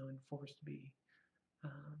kidnapped, and forced to be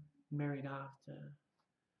married off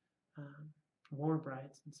to war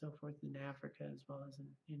brides and so forth in Africa as well as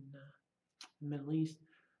in the Middle East.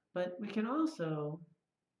 But we can also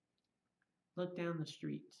look down the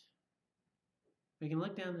street. We can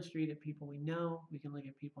look down the street at people we know. We can look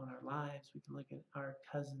at people in our lives. We can look at our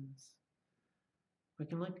cousins. We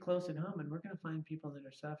can look close at home, and we're going to find people that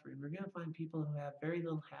are suffering. We're going to find people who have very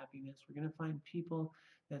little happiness. We're going to find people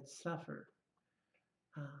that suffer,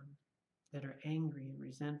 that are angry and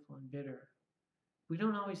resentful and bitter. We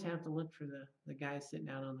don't always have to look for the guy sitting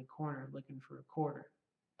out on the corner looking for a quarter.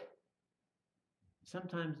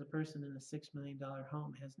 Sometimes the person in a $6 million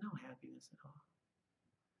home has no happiness at all.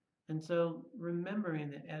 And so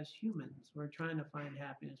remembering that as humans, we're trying to find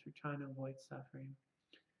happiness, we're trying to avoid suffering.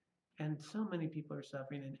 And so many people are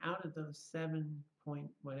suffering. And out of those 7 point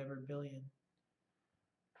whatever billion,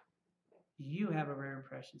 you have a rare and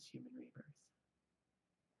precious human rebirth.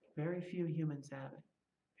 Very few humans have it.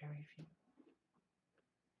 Very few.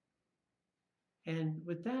 And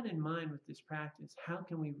with that in mind, with this practice, how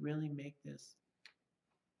can we really make this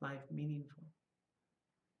life meaningful?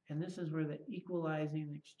 And this is where the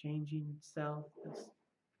equalizing, exchanging self, this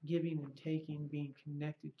giving and taking, being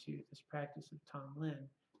connected to this practice of Tonglen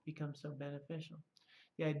becomes so beneficial.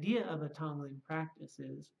 The idea of a Tonglen practice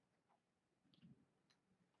is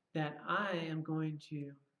that I am going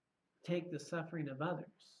to take the suffering of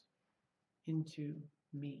others into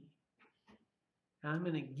me. And I'm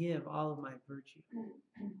going to give all of my virtue.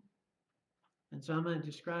 And so I'm going to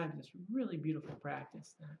describe this really beautiful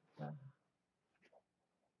practice that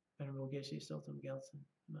Venerable Geshe Siltum Gelsen,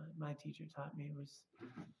 my teacher, taught me. It was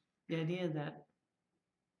the idea that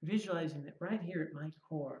visualizing that right here at my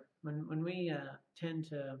core, when we tend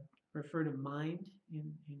to refer to mind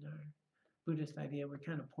in our Buddhist idea, we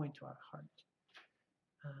kind of point to our heart.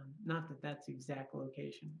 Not that that's the exact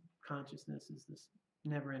location. Consciousness is this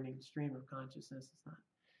never-ending stream of consciousness. It's not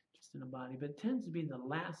just in a body, but it tends to be the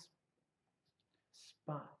last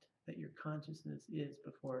spot that your consciousness is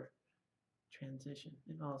before transition.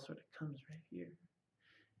 It all sort of comes right here.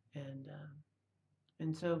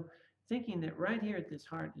 And so thinking that right here at this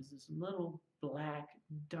heart is this little black,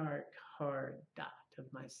 dark, hard dot of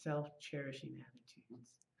my self-cherishing attitudes.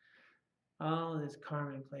 All this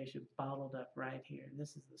karma and klesha bottled up right here.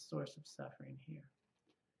 This is the source of suffering here.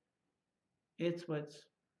 It's what's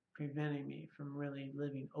preventing me from really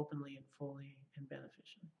living openly and fully and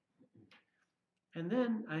beneficially. And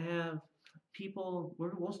then I have people,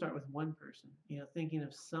 we'll start with one person, thinking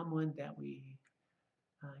of someone that we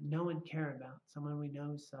know and care about, someone we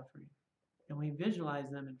know is suffering. And we visualize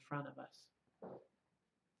them in front of us.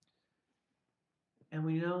 And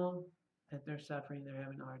we know that they're suffering, they're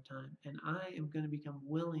having a hard time. And I am going to become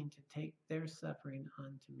willing to take their suffering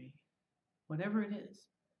onto me. Whatever it is,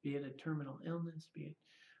 be it a terminal illness, be it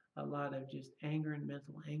a lot of just anger and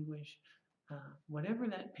mental anguish, whatever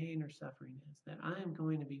that pain or suffering is, that I am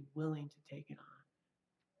going to be willing to take it on.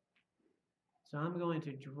 So I'm going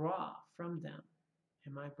to draw from them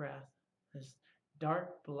in my breath this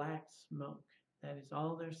dark black smoke that is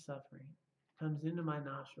all their suffering. It comes into my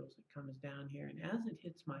nostrils, it comes down here, and as it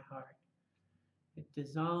hits my heart, it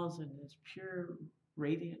dissolves in this pure,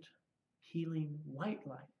 radiant, healing white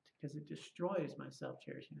light because it destroys my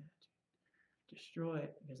self-cherishing attitude. Destroy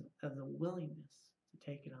it because of the willingness to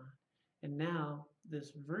take it on. And now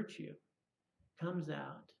this virtue comes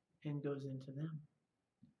out and goes into them.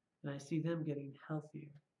 And I see them getting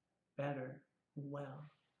healthier, better,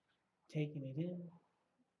 well, taking it in,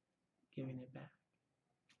 giving it back.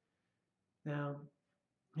 Now,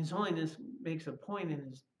 His Holiness makes a point in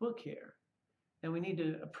his book here that we need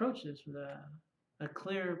to approach this with a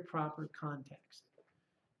clear, proper context.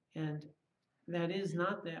 And that is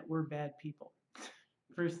not that we're bad people.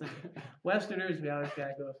 First thing, Westerners, we always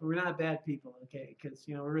gotta go, we're not bad people, okay, because,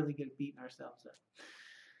 we're really good at beating ourselves up.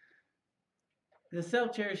 The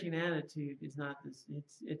self-cherishing attitude is not this,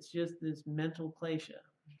 it's just this mental klesha.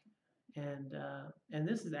 And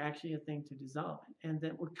this is actually a thing to dissolve it. And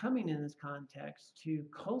that we're coming in this context to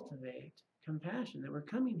cultivate compassion, that we're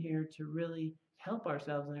coming here to really help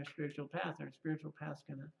ourselves in our spiritual path. Our spiritual path is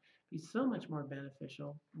going to be so much more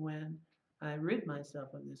beneficial when I rid myself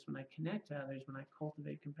of this, when I connect to others, when I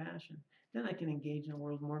cultivate compassion. Then I can engage in the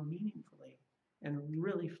world more meaningfully and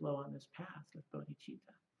really flow on this path with bodhicitta.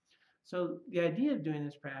 So the idea of doing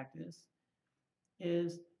this practice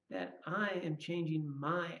is that I am changing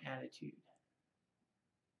my attitude.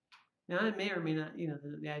 Now, I may or may not,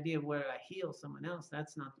 the idea of whether I heal someone else,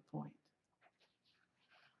 that's not the point.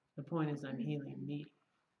 The point is I'm healing me.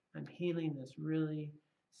 I'm healing this really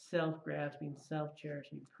self-grasping,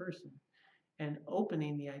 self-cherishing person and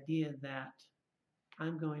opening the idea that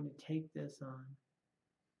I'm going to take this on.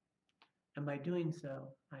 And by doing so,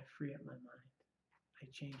 I free up my mind. I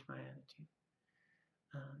change my attitude.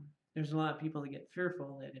 There's a lot of people that get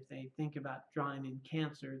fearful that if they think about drawing in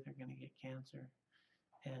cancer, they're going to get cancer.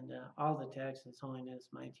 And all the texts, His Holiness,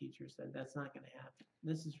 my teacher said, that's not going to happen.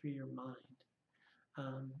 This is for your mind.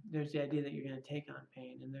 There's the idea that you're going to take on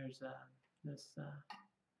pain. And there's this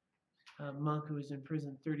monk who was in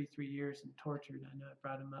prison 33 years and tortured. I know I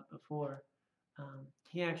brought him up before.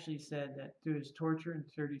 He actually said that through his torture and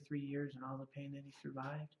 33 years and all the pain that he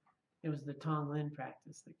survived, it was the Tonglen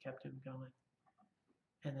practice that kept him going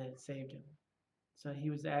and that it saved him. So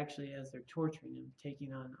he was actually, as they're torturing him,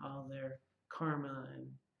 taking on all their karma and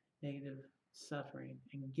negative suffering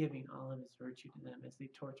and giving all of his virtue to them as they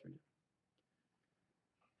tortured him.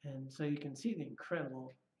 And so you can see the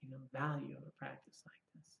incredible, value of a practice like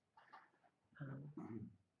this.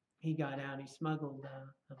 He got out. He smuggled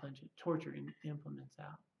a bunch of torture implements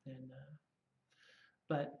out,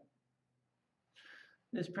 but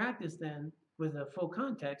this practice then, with a full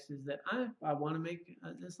context, is that I want to make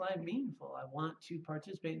this life meaningful. I want to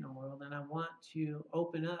participate in the world, and I want to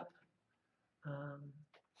open up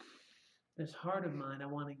this heart of mine. I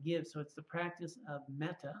want to give. So it's the practice of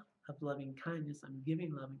metta, of loving kindness. I'm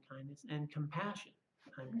giving loving kindness, and compassion.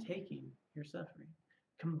 I'm taking your suffering,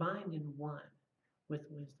 combined in one with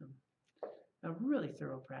wisdom. A really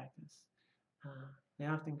thorough practice. They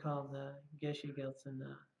often call the Geshe Gelsen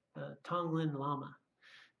the Tonglen Lama.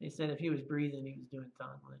 They said if he was breathing, he was doing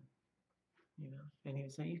Tonglen, you know, and he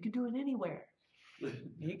was saying, you can do it anywhere.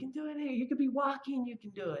 You can do it anywhere. You could be walking, you can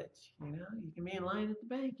do it. You know, you can be in line at the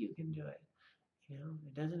bank, you can do it. You know,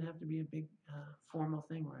 it doesn't have to be a big formal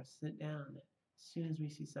thing where I sit down. As soon as we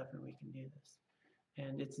see suffering, we can do this.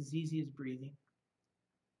 And it's as easy as breathing.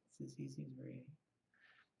 It's as easy as breathing.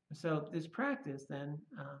 So this practice then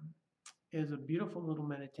is a beautiful little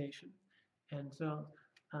meditation. And so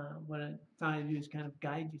what I thought I'd do is kind of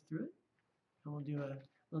guide you through it. And we'll do a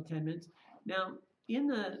little 10 minutes. Now, in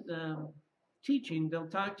the teaching, they'll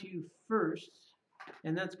talk to you first,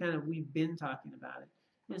 and that's kind of, we've been talking about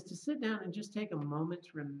it, is to sit down and just take a moment to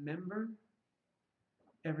remember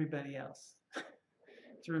everybody else,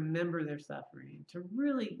 to remember their suffering, to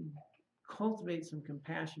really cultivate some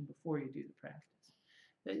compassion before you do the practice.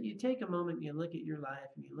 That you take a moment and you look at your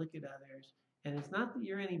life and you look at others, and it's not that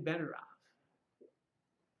you're any better off,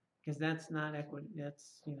 because that's not equity.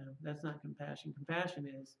 That's not compassion. Compassion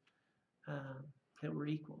is that we're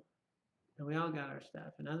equal, and we all got our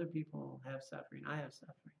stuff, and other people have suffering. I have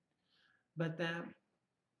suffering, but that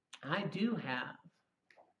I do have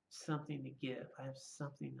something to give. I have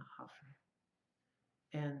something to offer,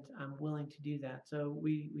 and I'm willing to do that. So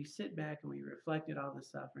we sit back and we reflect at all the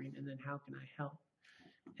suffering, and then how can I help?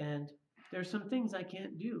 And there's some things I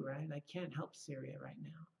can't do, right? I can't help Syria right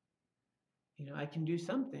now. You know, I can do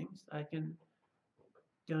some things. I can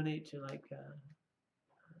donate to like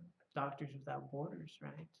Doctors Without Borders,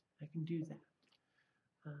 right? I can do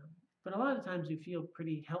that. But a lot of times we feel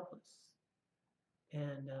pretty helpless.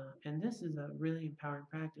 And this is a really empowering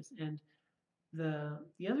practice. And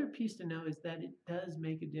the other piece to know is that it does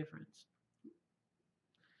make a difference.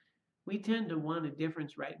 We tend to want a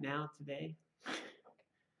difference right now, today.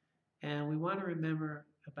 And we want to remember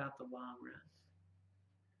about the long run.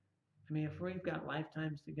 I mean, if we've got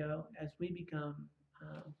lifetimes to go, as we become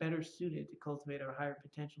better suited to cultivate our higher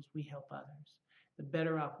potentials, we help others. The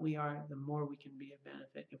better off we are, the more we can be of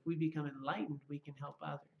benefit. If we become enlightened, we can help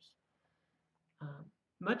others.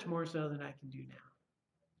 Much more so than I can do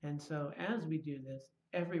now. And so as we do this,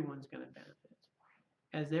 everyone's going to benefit.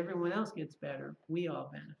 As everyone else gets better, we all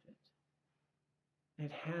benefit.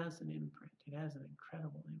 It has an imprint. It has an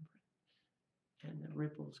incredible imprint. And the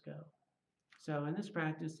ripples go. So in this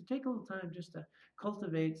practice, to take a little time just to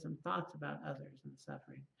cultivate some thoughts about others and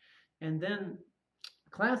suffering. And then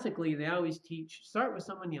classically, they always teach, start with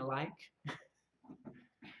someone you like.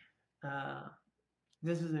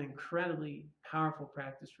 This is an incredibly powerful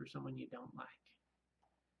practice for someone you don't like.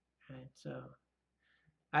 Right? So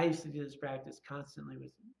I used to do this practice constantly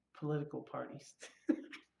with political parties.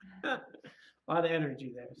 A lot of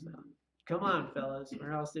energy there. So come on, fellas.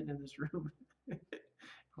 We're all sitting in this room.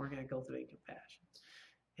 We're going to cultivate compassion.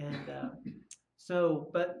 And so,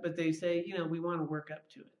 but they say, you know, we want to work up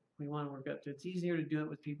to it. We want to work up to it. It's easier to do it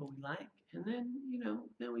with people we like. And then, you know,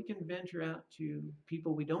 then we can venture out to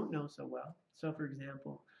people we don't know so well. So, for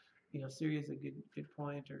example, you know, Syria is a good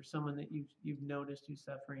point, or someone that you've noticed who's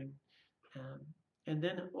suffering. And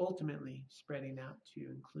then ultimately spreading out to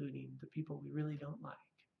including the people we really don't like.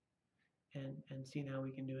 And seeing how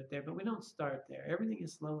we can do it there. But we don't start there. Everything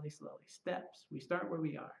is slowly, steps. We start where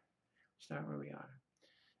we are.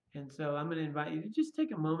 And so I'm going to invite you to just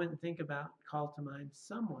take a moment and think about, call to mind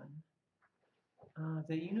someone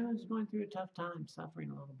that you know is going through a tough time,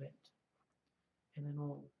 suffering a little bit. And then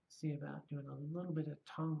we'll see about doing a little bit of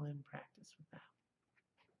Tonglen practice with that.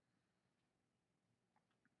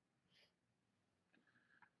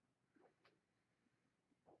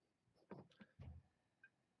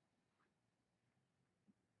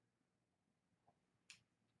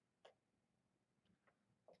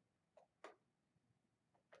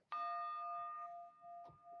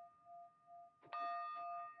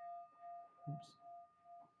 Oops.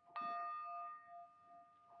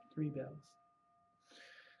 3 bells.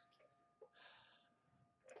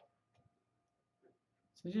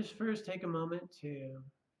 So just first take a moment to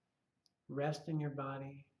rest in your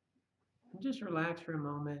body and just relax for a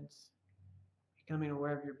moment, becoming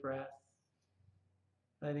aware of your breath,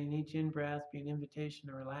 letting each in-breath be an invitation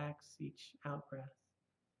to relax, each out-breath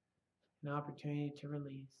an opportunity to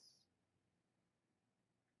release.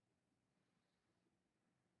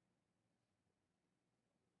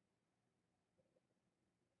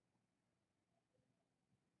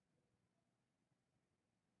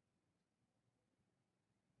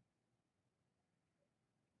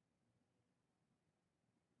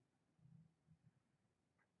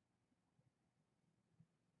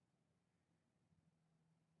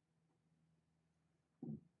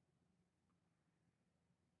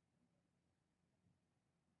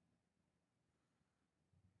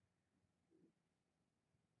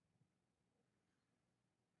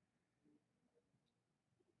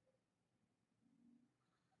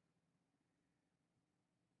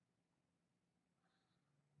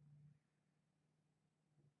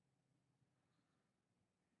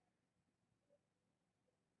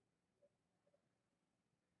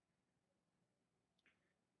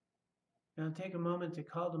 Now take a moment to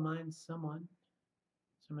call to mind someone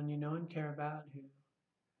you know and care about who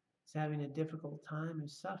is having a difficult time,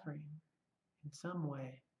 who's suffering in some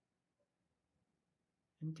way.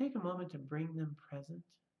 And take a moment to bring them present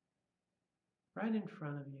right in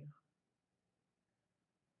front of you.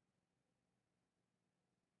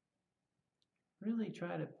 Really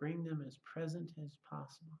try to bring them as present as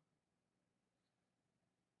possible.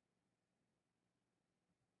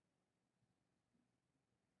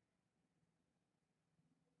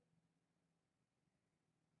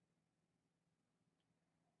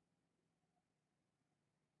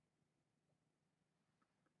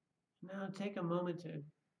 Now take a moment to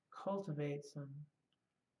cultivate some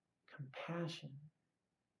compassion,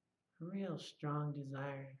 a real strong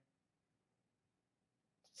desire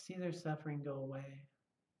to see their suffering go away,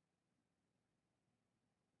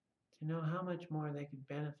 to know how much more they could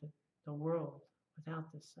benefit the world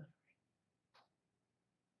without this suffering.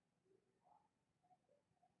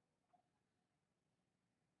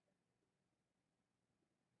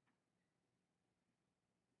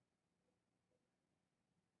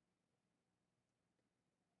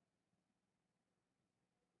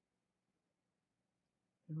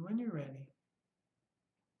 And when you're ready,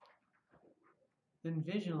 then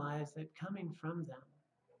visualize that coming from them,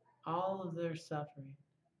 all of their suffering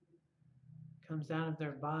comes out of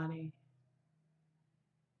their body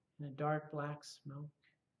in a dark black smoke.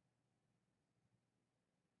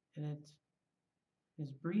 And it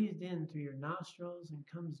is breathed in through your nostrils and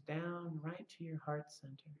comes down right to your heart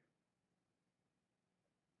center,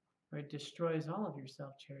 where it destroys all of your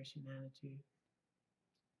self-cherishing attitude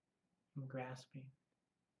and grasping.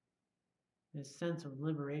 This sense of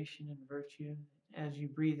liberation and virtue, as you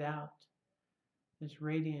breathe out, this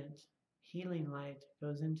radiant healing light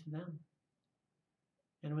goes into them.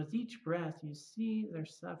 And with each breath, you see their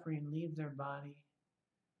suffering leave their body.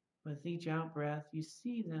 With each out breath, you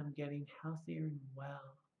see them getting healthier and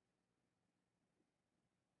well.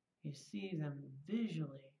 You see them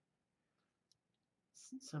visually,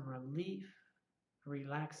 some relief, a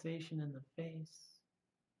relaxation in the face,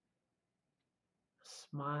 a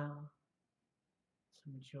smile,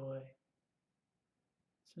 some joy.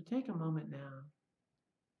 So take a moment now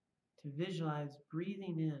to visualize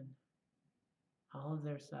breathing in all of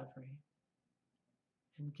their suffering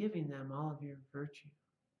and giving them all of your virtue,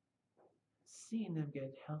 seeing them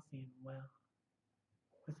get healthy and well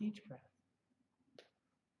with each breath.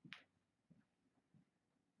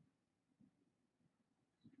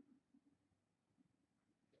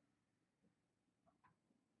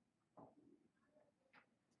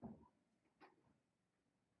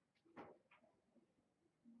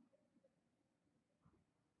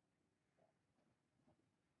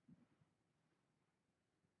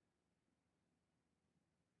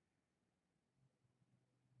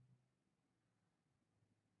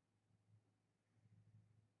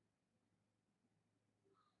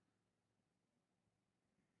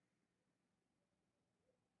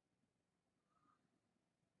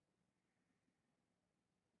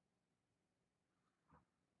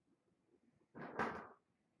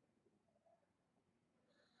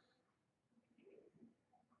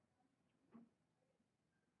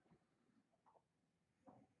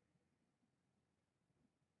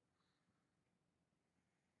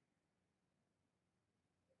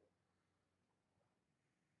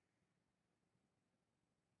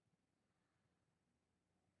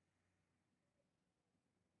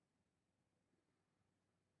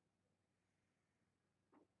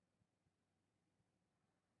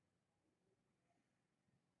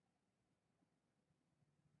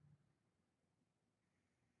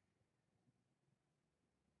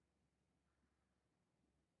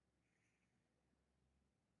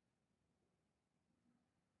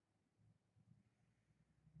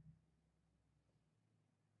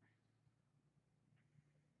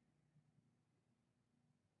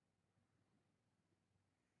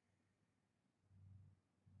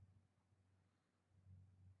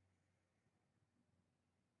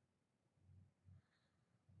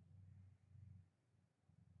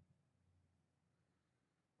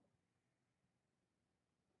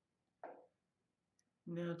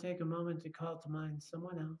 Now take a moment to call to mind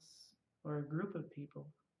someone else or a group of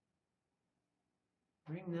people.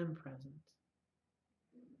 Bring them present.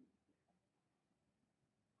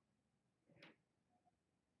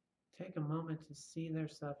 Take a moment to see their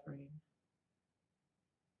suffering,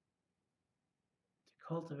 to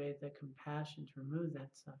cultivate the compassion to remove that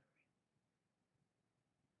suffering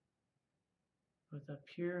with a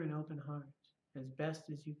pure and open heart as best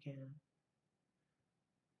as you can.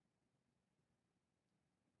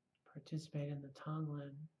 Participate in the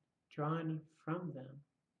Tonglen, drawing from them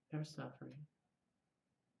their suffering,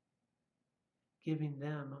 giving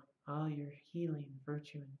them all your healing,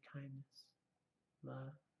 virtue, and kindness,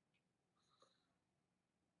 love.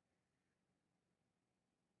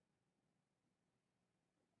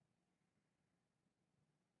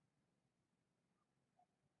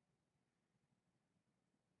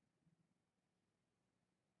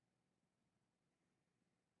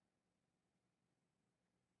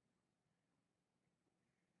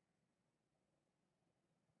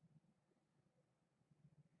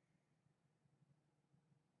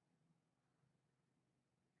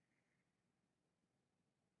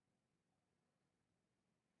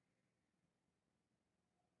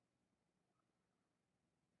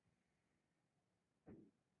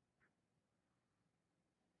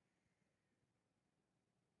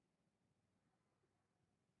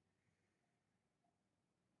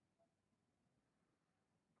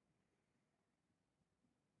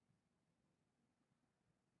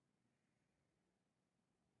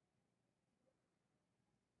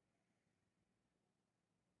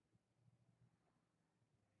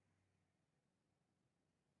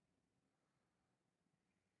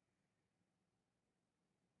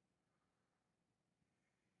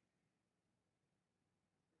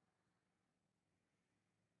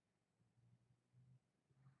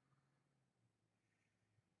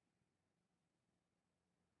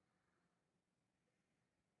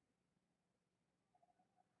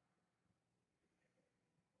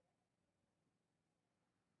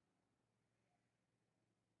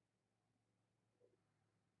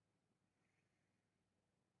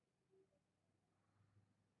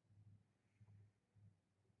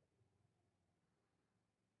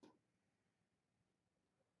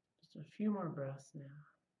 Just a few more breaths now.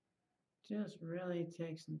 Just really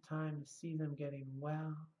take some time to see them getting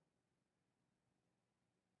well.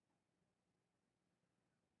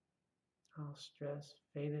 All stress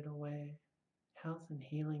faded away. Health and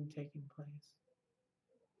healing taking place.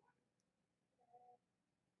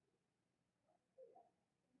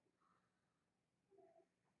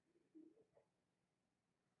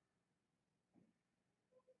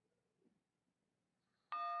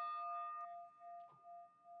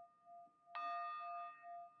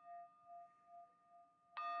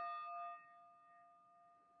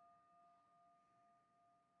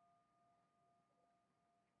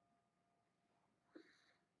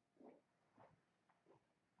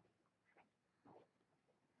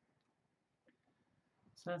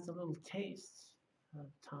 So that's a little taste of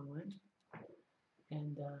Tonglen.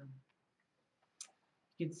 And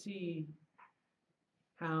you can see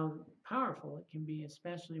how powerful it can be,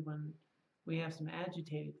 especially when we have some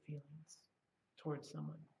agitated feelings towards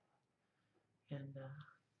someone. And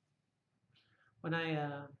when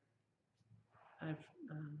I've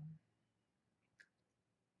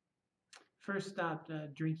first stopped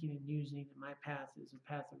drinking and using, my path is a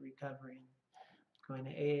path of recovery and going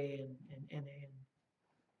to AA and NA.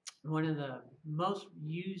 And one of the most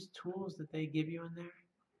used tools that they give you in there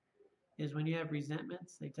is when you have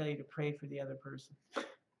resentments, they tell you to pray for the other person,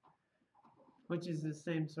 which is the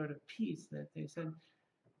same sort of peace that they said.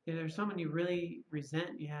 If there's someone you really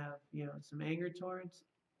resent, you have some anger towards,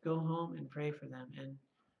 go home and pray for them and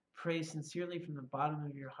pray sincerely from the bottom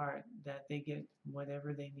of your heart that they get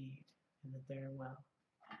whatever they need and that they're well.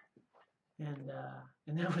 And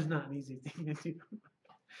that was not an easy thing to do.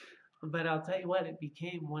 But I'll tell you what, it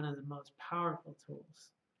became one of the most powerful tools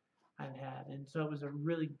I've had. And so it was a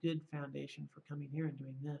really good foundation for coming here and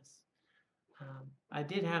doing this. I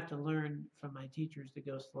did have to learn from my teachers to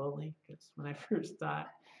go slowly, because when I first thought,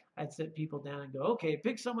 I'd sit people down and go, okay,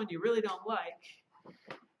 pick someone you really don't like.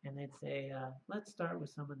 And they'd say, let's start with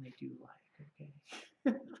someone they do like, okay?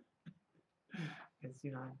 Because,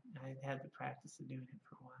 I had the practice of doing it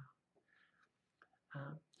for a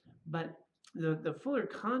while. But the fuller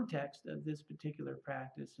context of this particular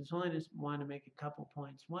practice is only just want to make a couple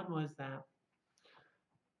points. One was that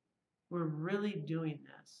we're really doing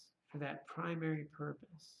this for that primary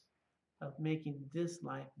purpose of making this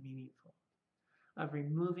life meaningful, of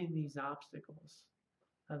removing these obstacles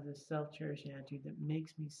of this self-cherishing attitude that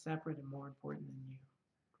makes me separate and more important than you.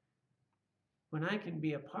 When I can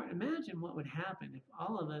be a part, imagine what would happen if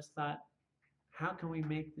all of us thought, how can we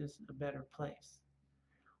make this a better place?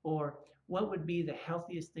 Or what would be the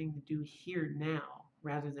healthiest thing to do here now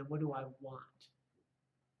rather than what do I want?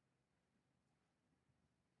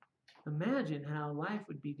 Imagine how life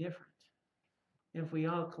would be different if we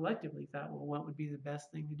all collectively thought, well, what would be the best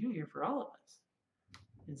thing to do here for all of us?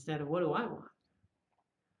 Instead of what do I want?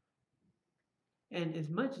 And as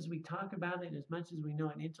much as we talk about it, as much as we know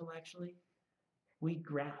it intellectually, we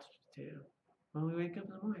grasp to when we wake up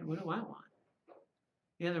in the morning, what do I want?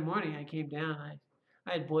 The other morning I came down,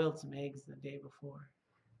 I had boiled some eggs the day before.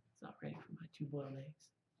 It's not ready for my 2 boiled eggs.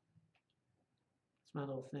 It's my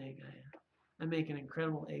little thing. I make an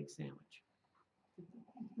incredible egg sandwich.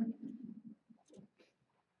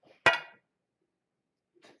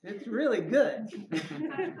 It's really good.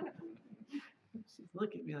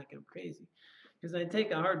 Look at me like I'm crazy. Because I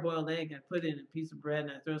take a hard-boiled egg, I put it in a piece of bread,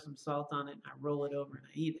 and I throw some salt on it, and I roll it over, and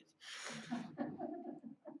I eat it.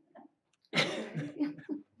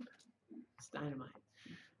 It's dynamite.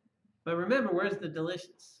 But remember, where's the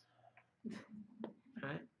delicious? All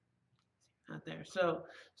right? Not there. So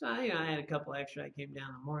I had a couple extra. I came down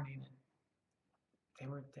in the morning, and they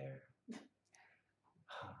weren't there. It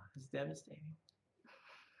was devastating.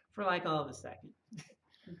 For like all of a second.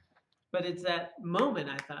 But it's that moment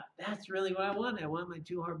I thought, that's really what I want. I want my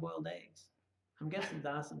 2 hard-boiled eggs. I'm guessing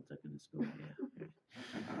Dawson took them to school. Yeah.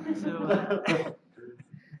 So,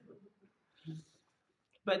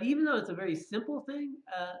 but even though it's a very simple thing,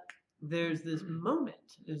 there's this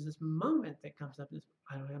moment. There's this moment that comes up. This,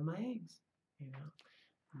 I don't have my eggs.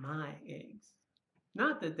 My eggs.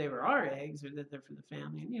 Not that they were our eggs or that they're for the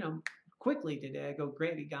family. And, quickly today, I go,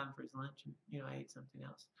 great, he gone for his lunch, and I ate something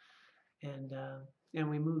else. And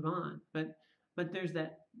we move on. But there's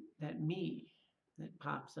that me that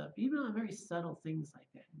pops up, even on very subtle things like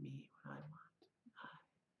that. Me, what I want,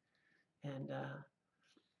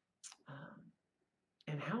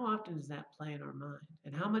 and how often does that play in our mind?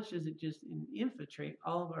 And how much does it just infiltrate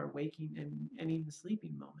all of our waking and even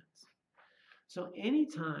sleeping moments? So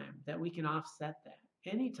anytime that we can offset that,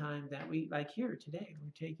 anytime that we, like here today,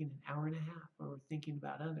 we're taking an hour and a half where we're thinking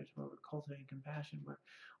about others, where we're cultivating compassion, where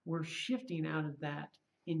we're shifting out of that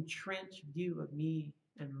entrenched view of me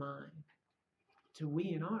and mine to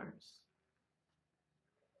we and ours.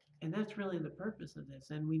 And that's really the purpose of this.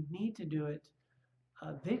 And we need to do it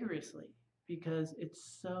vigorously because it's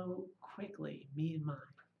so quickly me and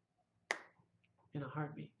mine in a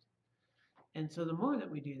heartbeat. And so the more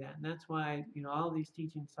that we do that, and that's why, all these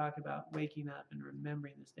teachings talk about waking up and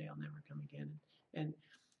remembering this day will never come again. And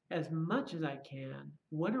as much as I can,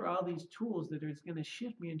 what are all these tools that are going to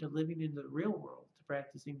shift me into living into the real world, to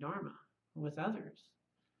practicing Dharma with others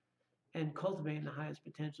and cultivating the highest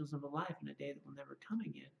potentials of a life in a day that will never come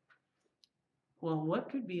again? Well, what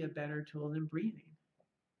could be a better tool than breathing?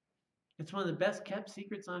 It's one of the best kept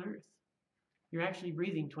secrets on earth. You're actually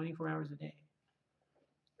breathing 24 hours a day.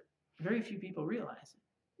 Very few people realize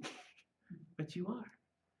it, but you are.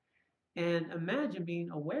 And imagine being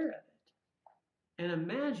aware of it. And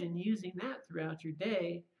imagine using that throughout your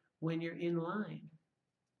day when you're in line.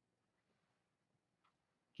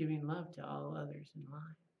 Giving love to all others in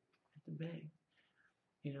line at the bank.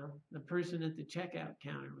 The person at the checkout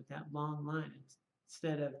counter with that long line.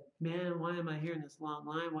 Instead of, man, why am I here in this long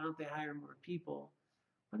line? Why don't they hire more people?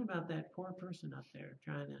 What about that poor person up there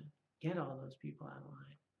trying to get all those people out of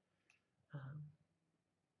line?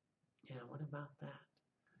 What about that?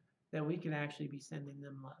 That we could actually be sending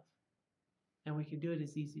them love. And we could do it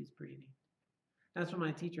as easy as breathing. That's what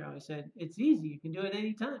my teacher always said. It's easy. You can do it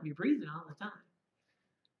anytime. You're breathing all the time.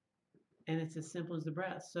 And it's as simple as the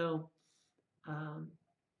breath. So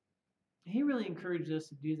he really encouraged us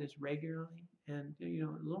to do this regularly and, a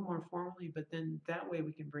little more formally, but then that way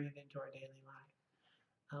we can bring it into our daily life.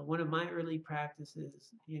 One of my early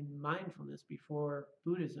practices in mindfulness before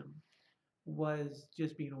Buddhism was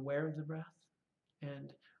just being aware of the breath.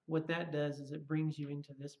 And what that does is it brings you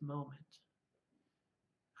into this moment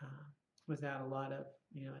without a lot of,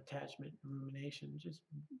 attachment and rumination. Just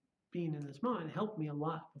being in this moment helped me a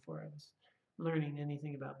lot before I was learning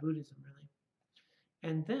anything about Buddhism, really.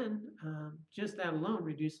 And then just that alone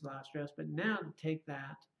reduces a lot of stress. But now to take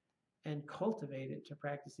that and cultivate it to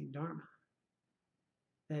practicing Dharma,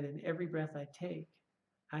 that in every breath I take,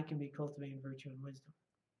 I can be cultivating virtue and wisdom.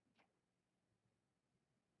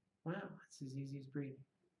 Wow, it's as easy as breathing.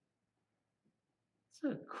 It's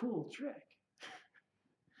a cool trick.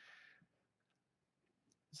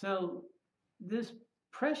 So this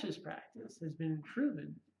precious practice has been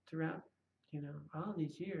proven throughout, all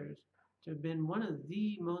these years to have been one of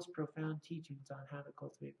the most profound teachings on how to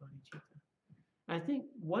cultivate bodhicitta. I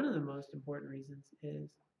think one of the most important reasons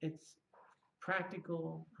is its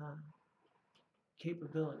practical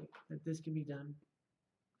capability, that this can be done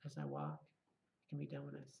as I walk, it can be done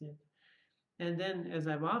when I sit. And then, as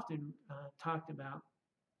I've often talked about,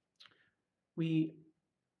 we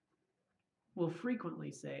will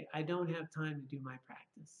frequently say, I don't have time to do my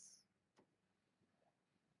practice.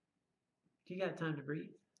 You got time to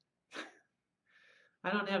breathe.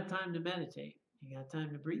 I don't have time to meditate. You got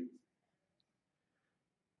time to breathe?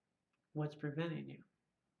 What's preventing you?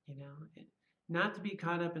 not to be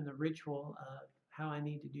caught up in the ritual of how I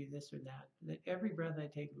need to do this or that, that every breath I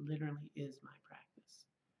take literally is my practice.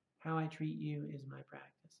 How I treat you is my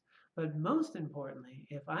practice. But most importantly,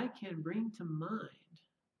 if I can bring to mind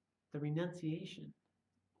the renunciation,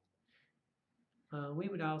 we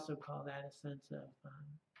would also call that a sense of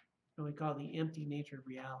what we call the empty nature of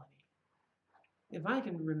reality. If I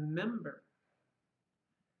can remember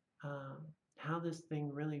how this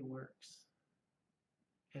thing really works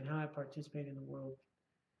and how I participate in the world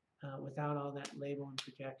without all that label and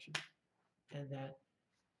projection, and that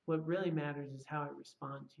what really matters is how I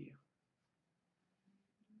respond to you,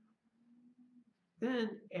 then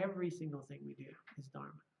every single thing we do is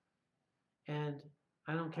Dharma. And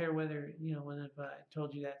I don't care whether, when I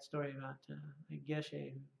told you that story about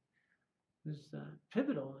Geshe, who was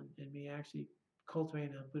pivotal in me actually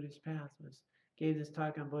cultivating a Buddhist path, gave this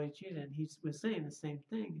talk on bodhicitta, and he was saying the same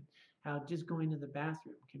thing, how just going to the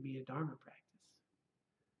bathroom can be a Dharma practice.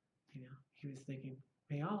 He was thinking,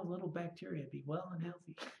 may all little bacteria be well and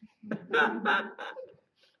healthy.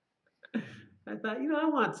 I thought, I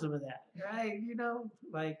want some of that, right?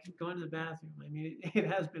 Like going to the bathroom. I mean, it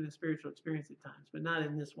has been a spiritual experience at times, but not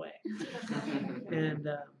in this way. and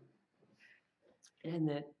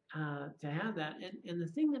that to have that, and the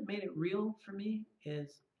thing that made it real for me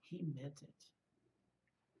is he meant it.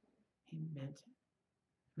 He meant it.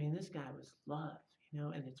 I mean, this guy was loved,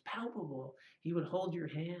 and it's palpable. He would hold your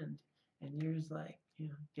hand, and you're just like,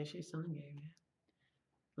 Geshe Sangye, man.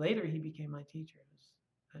 Later, he became my teacher.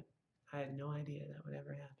 I had no idea that would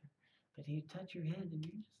ever happen. But he'd touch your hand, and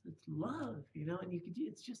it's love, and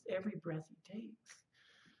it's just every breath he takes.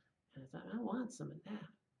 And I thought, I want some of that.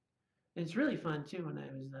 And it's really fun, too, when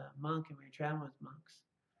I was a monk and we were traveling with monks.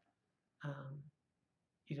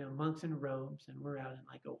 Monks in robes, and we're out in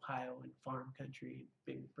like Ohio and farm country,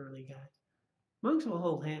 big burly guys. Monks will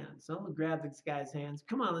hold hands. They'll grab this guy's hands.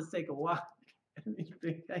 Come on, let's take a walk. And these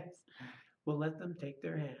big guys will let them take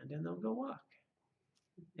their hand, and they'll go walk.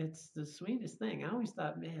 It's the sweetest thing. I always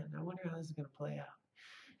thought, man, I wonder how this is going to play out.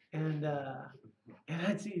 And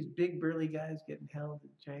I'd see these big burly guys getting held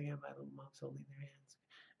and dragging by little monks holding their hands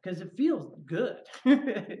because it feels good.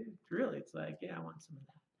 It's like, yeah, I want some of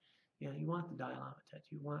that. You want the Dalai Lama touch.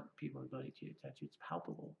 You want people in bodhicitta touch. It's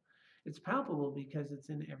palpable. It's palpable because it's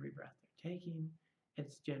in every breath they're taking.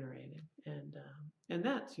 It's generated, and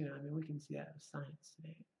that's we can see that with science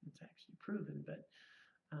today. It's actually proven. But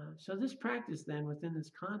so this practice then within this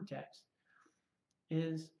context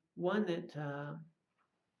is one that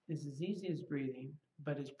is as easy as breathing,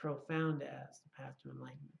 but as profound as the path to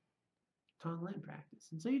enlightenment. Tonglen practice,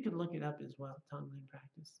 and so you can look it up as well. Tonglen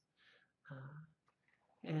practice.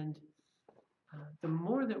 And the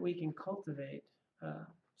more that we can cultivate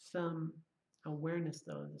some awareness,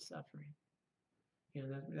 though, of the suffering,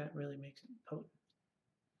 that really makes it potent.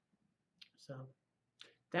 So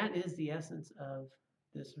that is the essence of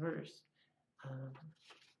this verse.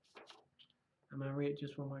 I'm going to read it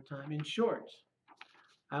just one more time. In short,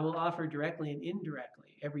 I will offer directly and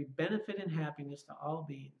indirectly every benefit and happiness to all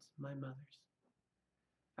beings, my mothers.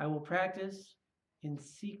 I will practice in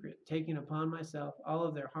secret, taking upon myself all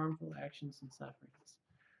of their harmful actions and sufferings.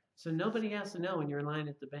 So nobody has to know when you're in line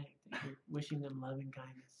at the bank that you're wishing them love and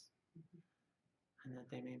kindness, and that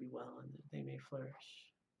they may be well and that they may flourish,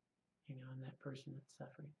 and that person that's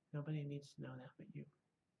suffering. Nobody needs to know that but you.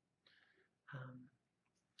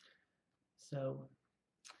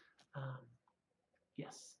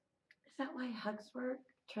 Yes. Is that why hugs work?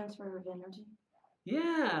 Transfer of energy?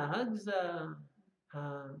 Yeah, hugs,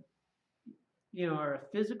 are a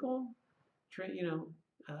physical,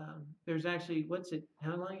 there's actually,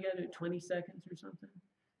 how long you got to do it, 20 seconds or something?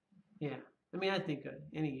 Yeah. I mean, I think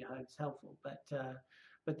any hug's helpful,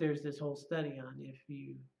 but there's this whole study on if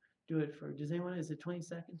you do it for, is it 20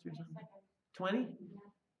 seconds or something? 20?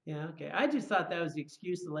 Yeah, okay. I just thought that was the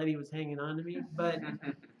excuse the lady was hanging on to me, but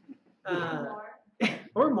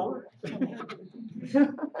or more.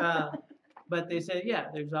 But they said, yeah,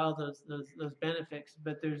 there's all those benefits,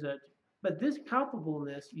 but this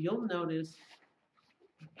palpableness, you'll notice,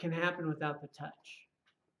 can happen without the touch.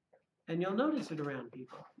 And you'll notice it around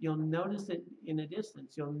people. You'll notice it in a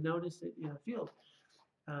distance. You'll notice it in a field.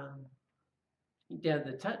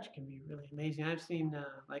 The touch can be really amazing. I've seen,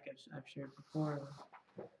 like I've shared before,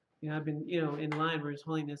 I've been, in line where His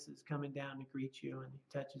Holiness is coming down to greet you, and he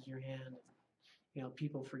touches your hand. And,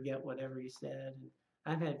 people forget whatever he said. And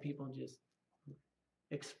I've had people just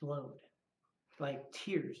explode, like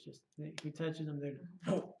tears. Just he touches them, they're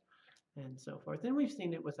and so forth. And we've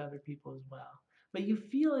seen it with other people as well. But you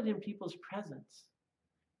feel it in people's presence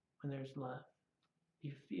when there's love.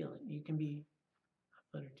 You feel it. You can be a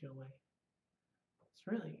foot or two away.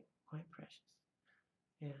 It's really quite precious.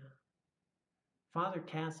 Yeah. Father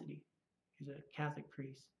Cassidy, he's a Catholic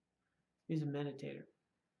priest. He's a meditator.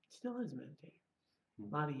 Still is a meditator.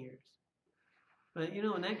 A lot of years. But you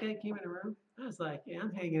know, when that guy came in the room, I was like, yeah,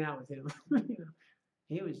 I'm hanging out with him. You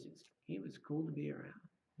know, he was cool to be around.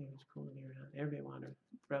 He was cool to be around. Everybody wanted to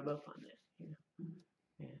rub up on that, you know.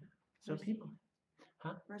 Yeah. So people,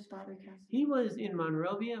 huh? Where's Father Cassidy? He was in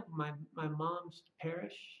Monrovia, my mom's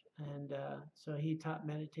parish, and so he taught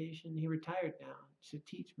meditation. He retired now to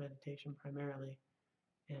teach meditation primarily,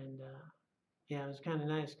 and yeah, it was kind of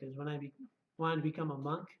nice because when I wanted to become a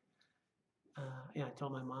monk, yeah, I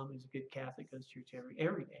told my mom, who's a good Catholic, goes to church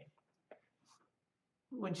every day.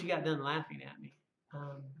 When she got done laughing at me,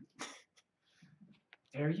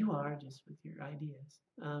 there you are, just with your ideas.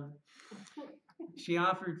 She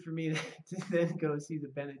offered for me to then go see the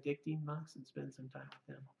Benedictine monks and spend some time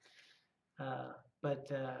with them.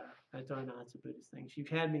 But I told her, no, it's a Buddhist thing. She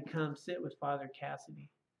had me come sit with Father Cassidy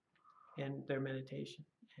and their meditation,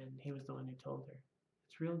 and he was the one who told her,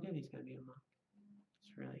 it's real good, he's going to be a monk.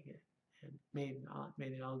 It's really good. And made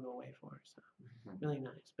it all go away for her, so really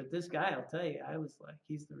nice. But this guy, I'll tell you, I was like,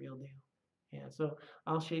 he's the real deal. Yeah, so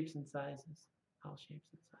all shapes and sizes. All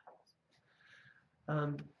shapes and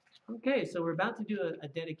sizes. Okay, so we're about to do a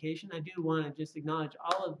dedication. I do want to just acknowledge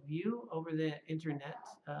all of you over the internet.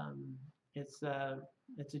 It's a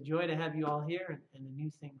joy to have you all here and a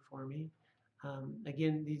new thing for me.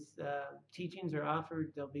 Again, these teachings are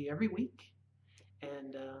offered, they'll be every week,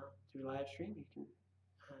 and through live stream you can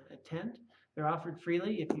attend. They're offered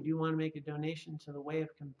freely. If you do want to make a donation to the Way of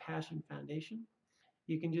Compassion Foundation,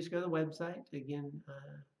 you can just go to the website. Again,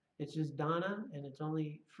 it's just Donna, and it's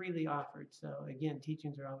only freely offered. So again,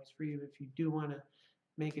 teachings are always free. If you do want to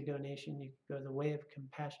make a donation, you can go to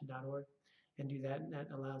thewayofcompassion.org and do that, and that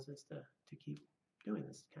allows us to keep doing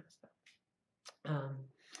this kind of stuff.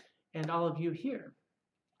 And all of you here,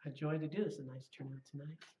 a joy to do this. A nice turnout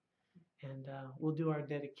tonight. And we'll do our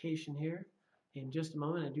dedication here in just a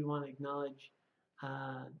moment. I do want to acknowledge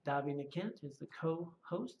Davi Nikent is the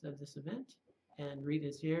co-host of this event, and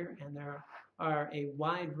Rita's here, and there are a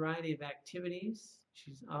wide variety of activities.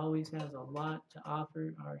 She always has a lot to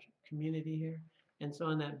offer our community here. And so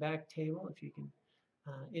on that back table, if you can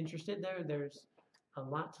interested there's a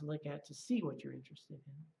lot to look at to see what you're interested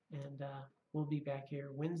in. And we'll be back here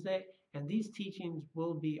Wednesday, and these teachings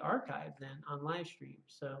will be archived then on live stream.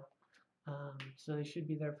 So they should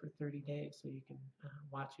be there for 30 days, so you can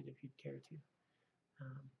watch it if you'd care to.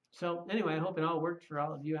 So anyway, I hope it all worked for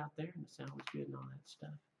all of you out there, and the sound was good and all that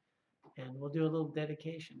stuff. And we'll do a little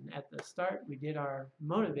dedication. At the start, we did our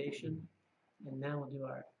motivation, and now we'll do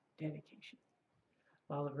our dedication.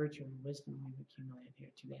 All the virtue and wisdom we've accumulated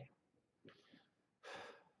here today.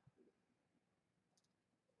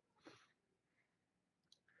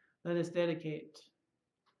 Let us dedicate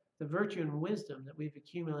the virtue and wisdom that we've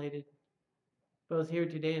accumulated both here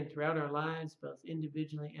today and throughout our lives, both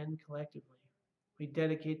individually and collectively. We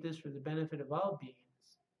dedicate this for the benefit of all beings.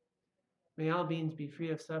 May all beings be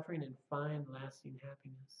free of suffering and find lasting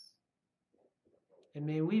happiness. And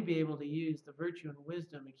may we be able to use the virtue and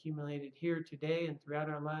wisdom accumulated here today and throughout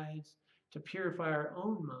our lives to purify our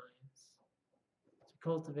own minds, to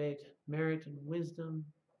cultivate merit and wisdom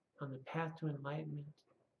on the path to enlightenment,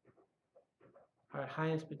 our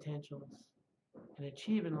highest potentials, and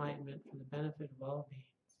achieve enlightenment for the benefit of all beings.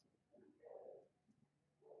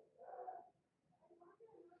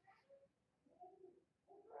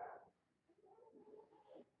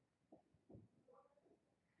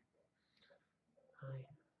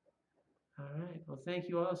 All right. Well, thank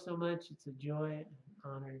you all so much. It's a joy and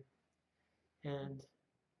honor. And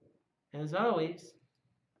as always,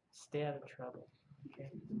 stay out of trouble. Okay?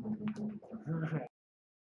 All right.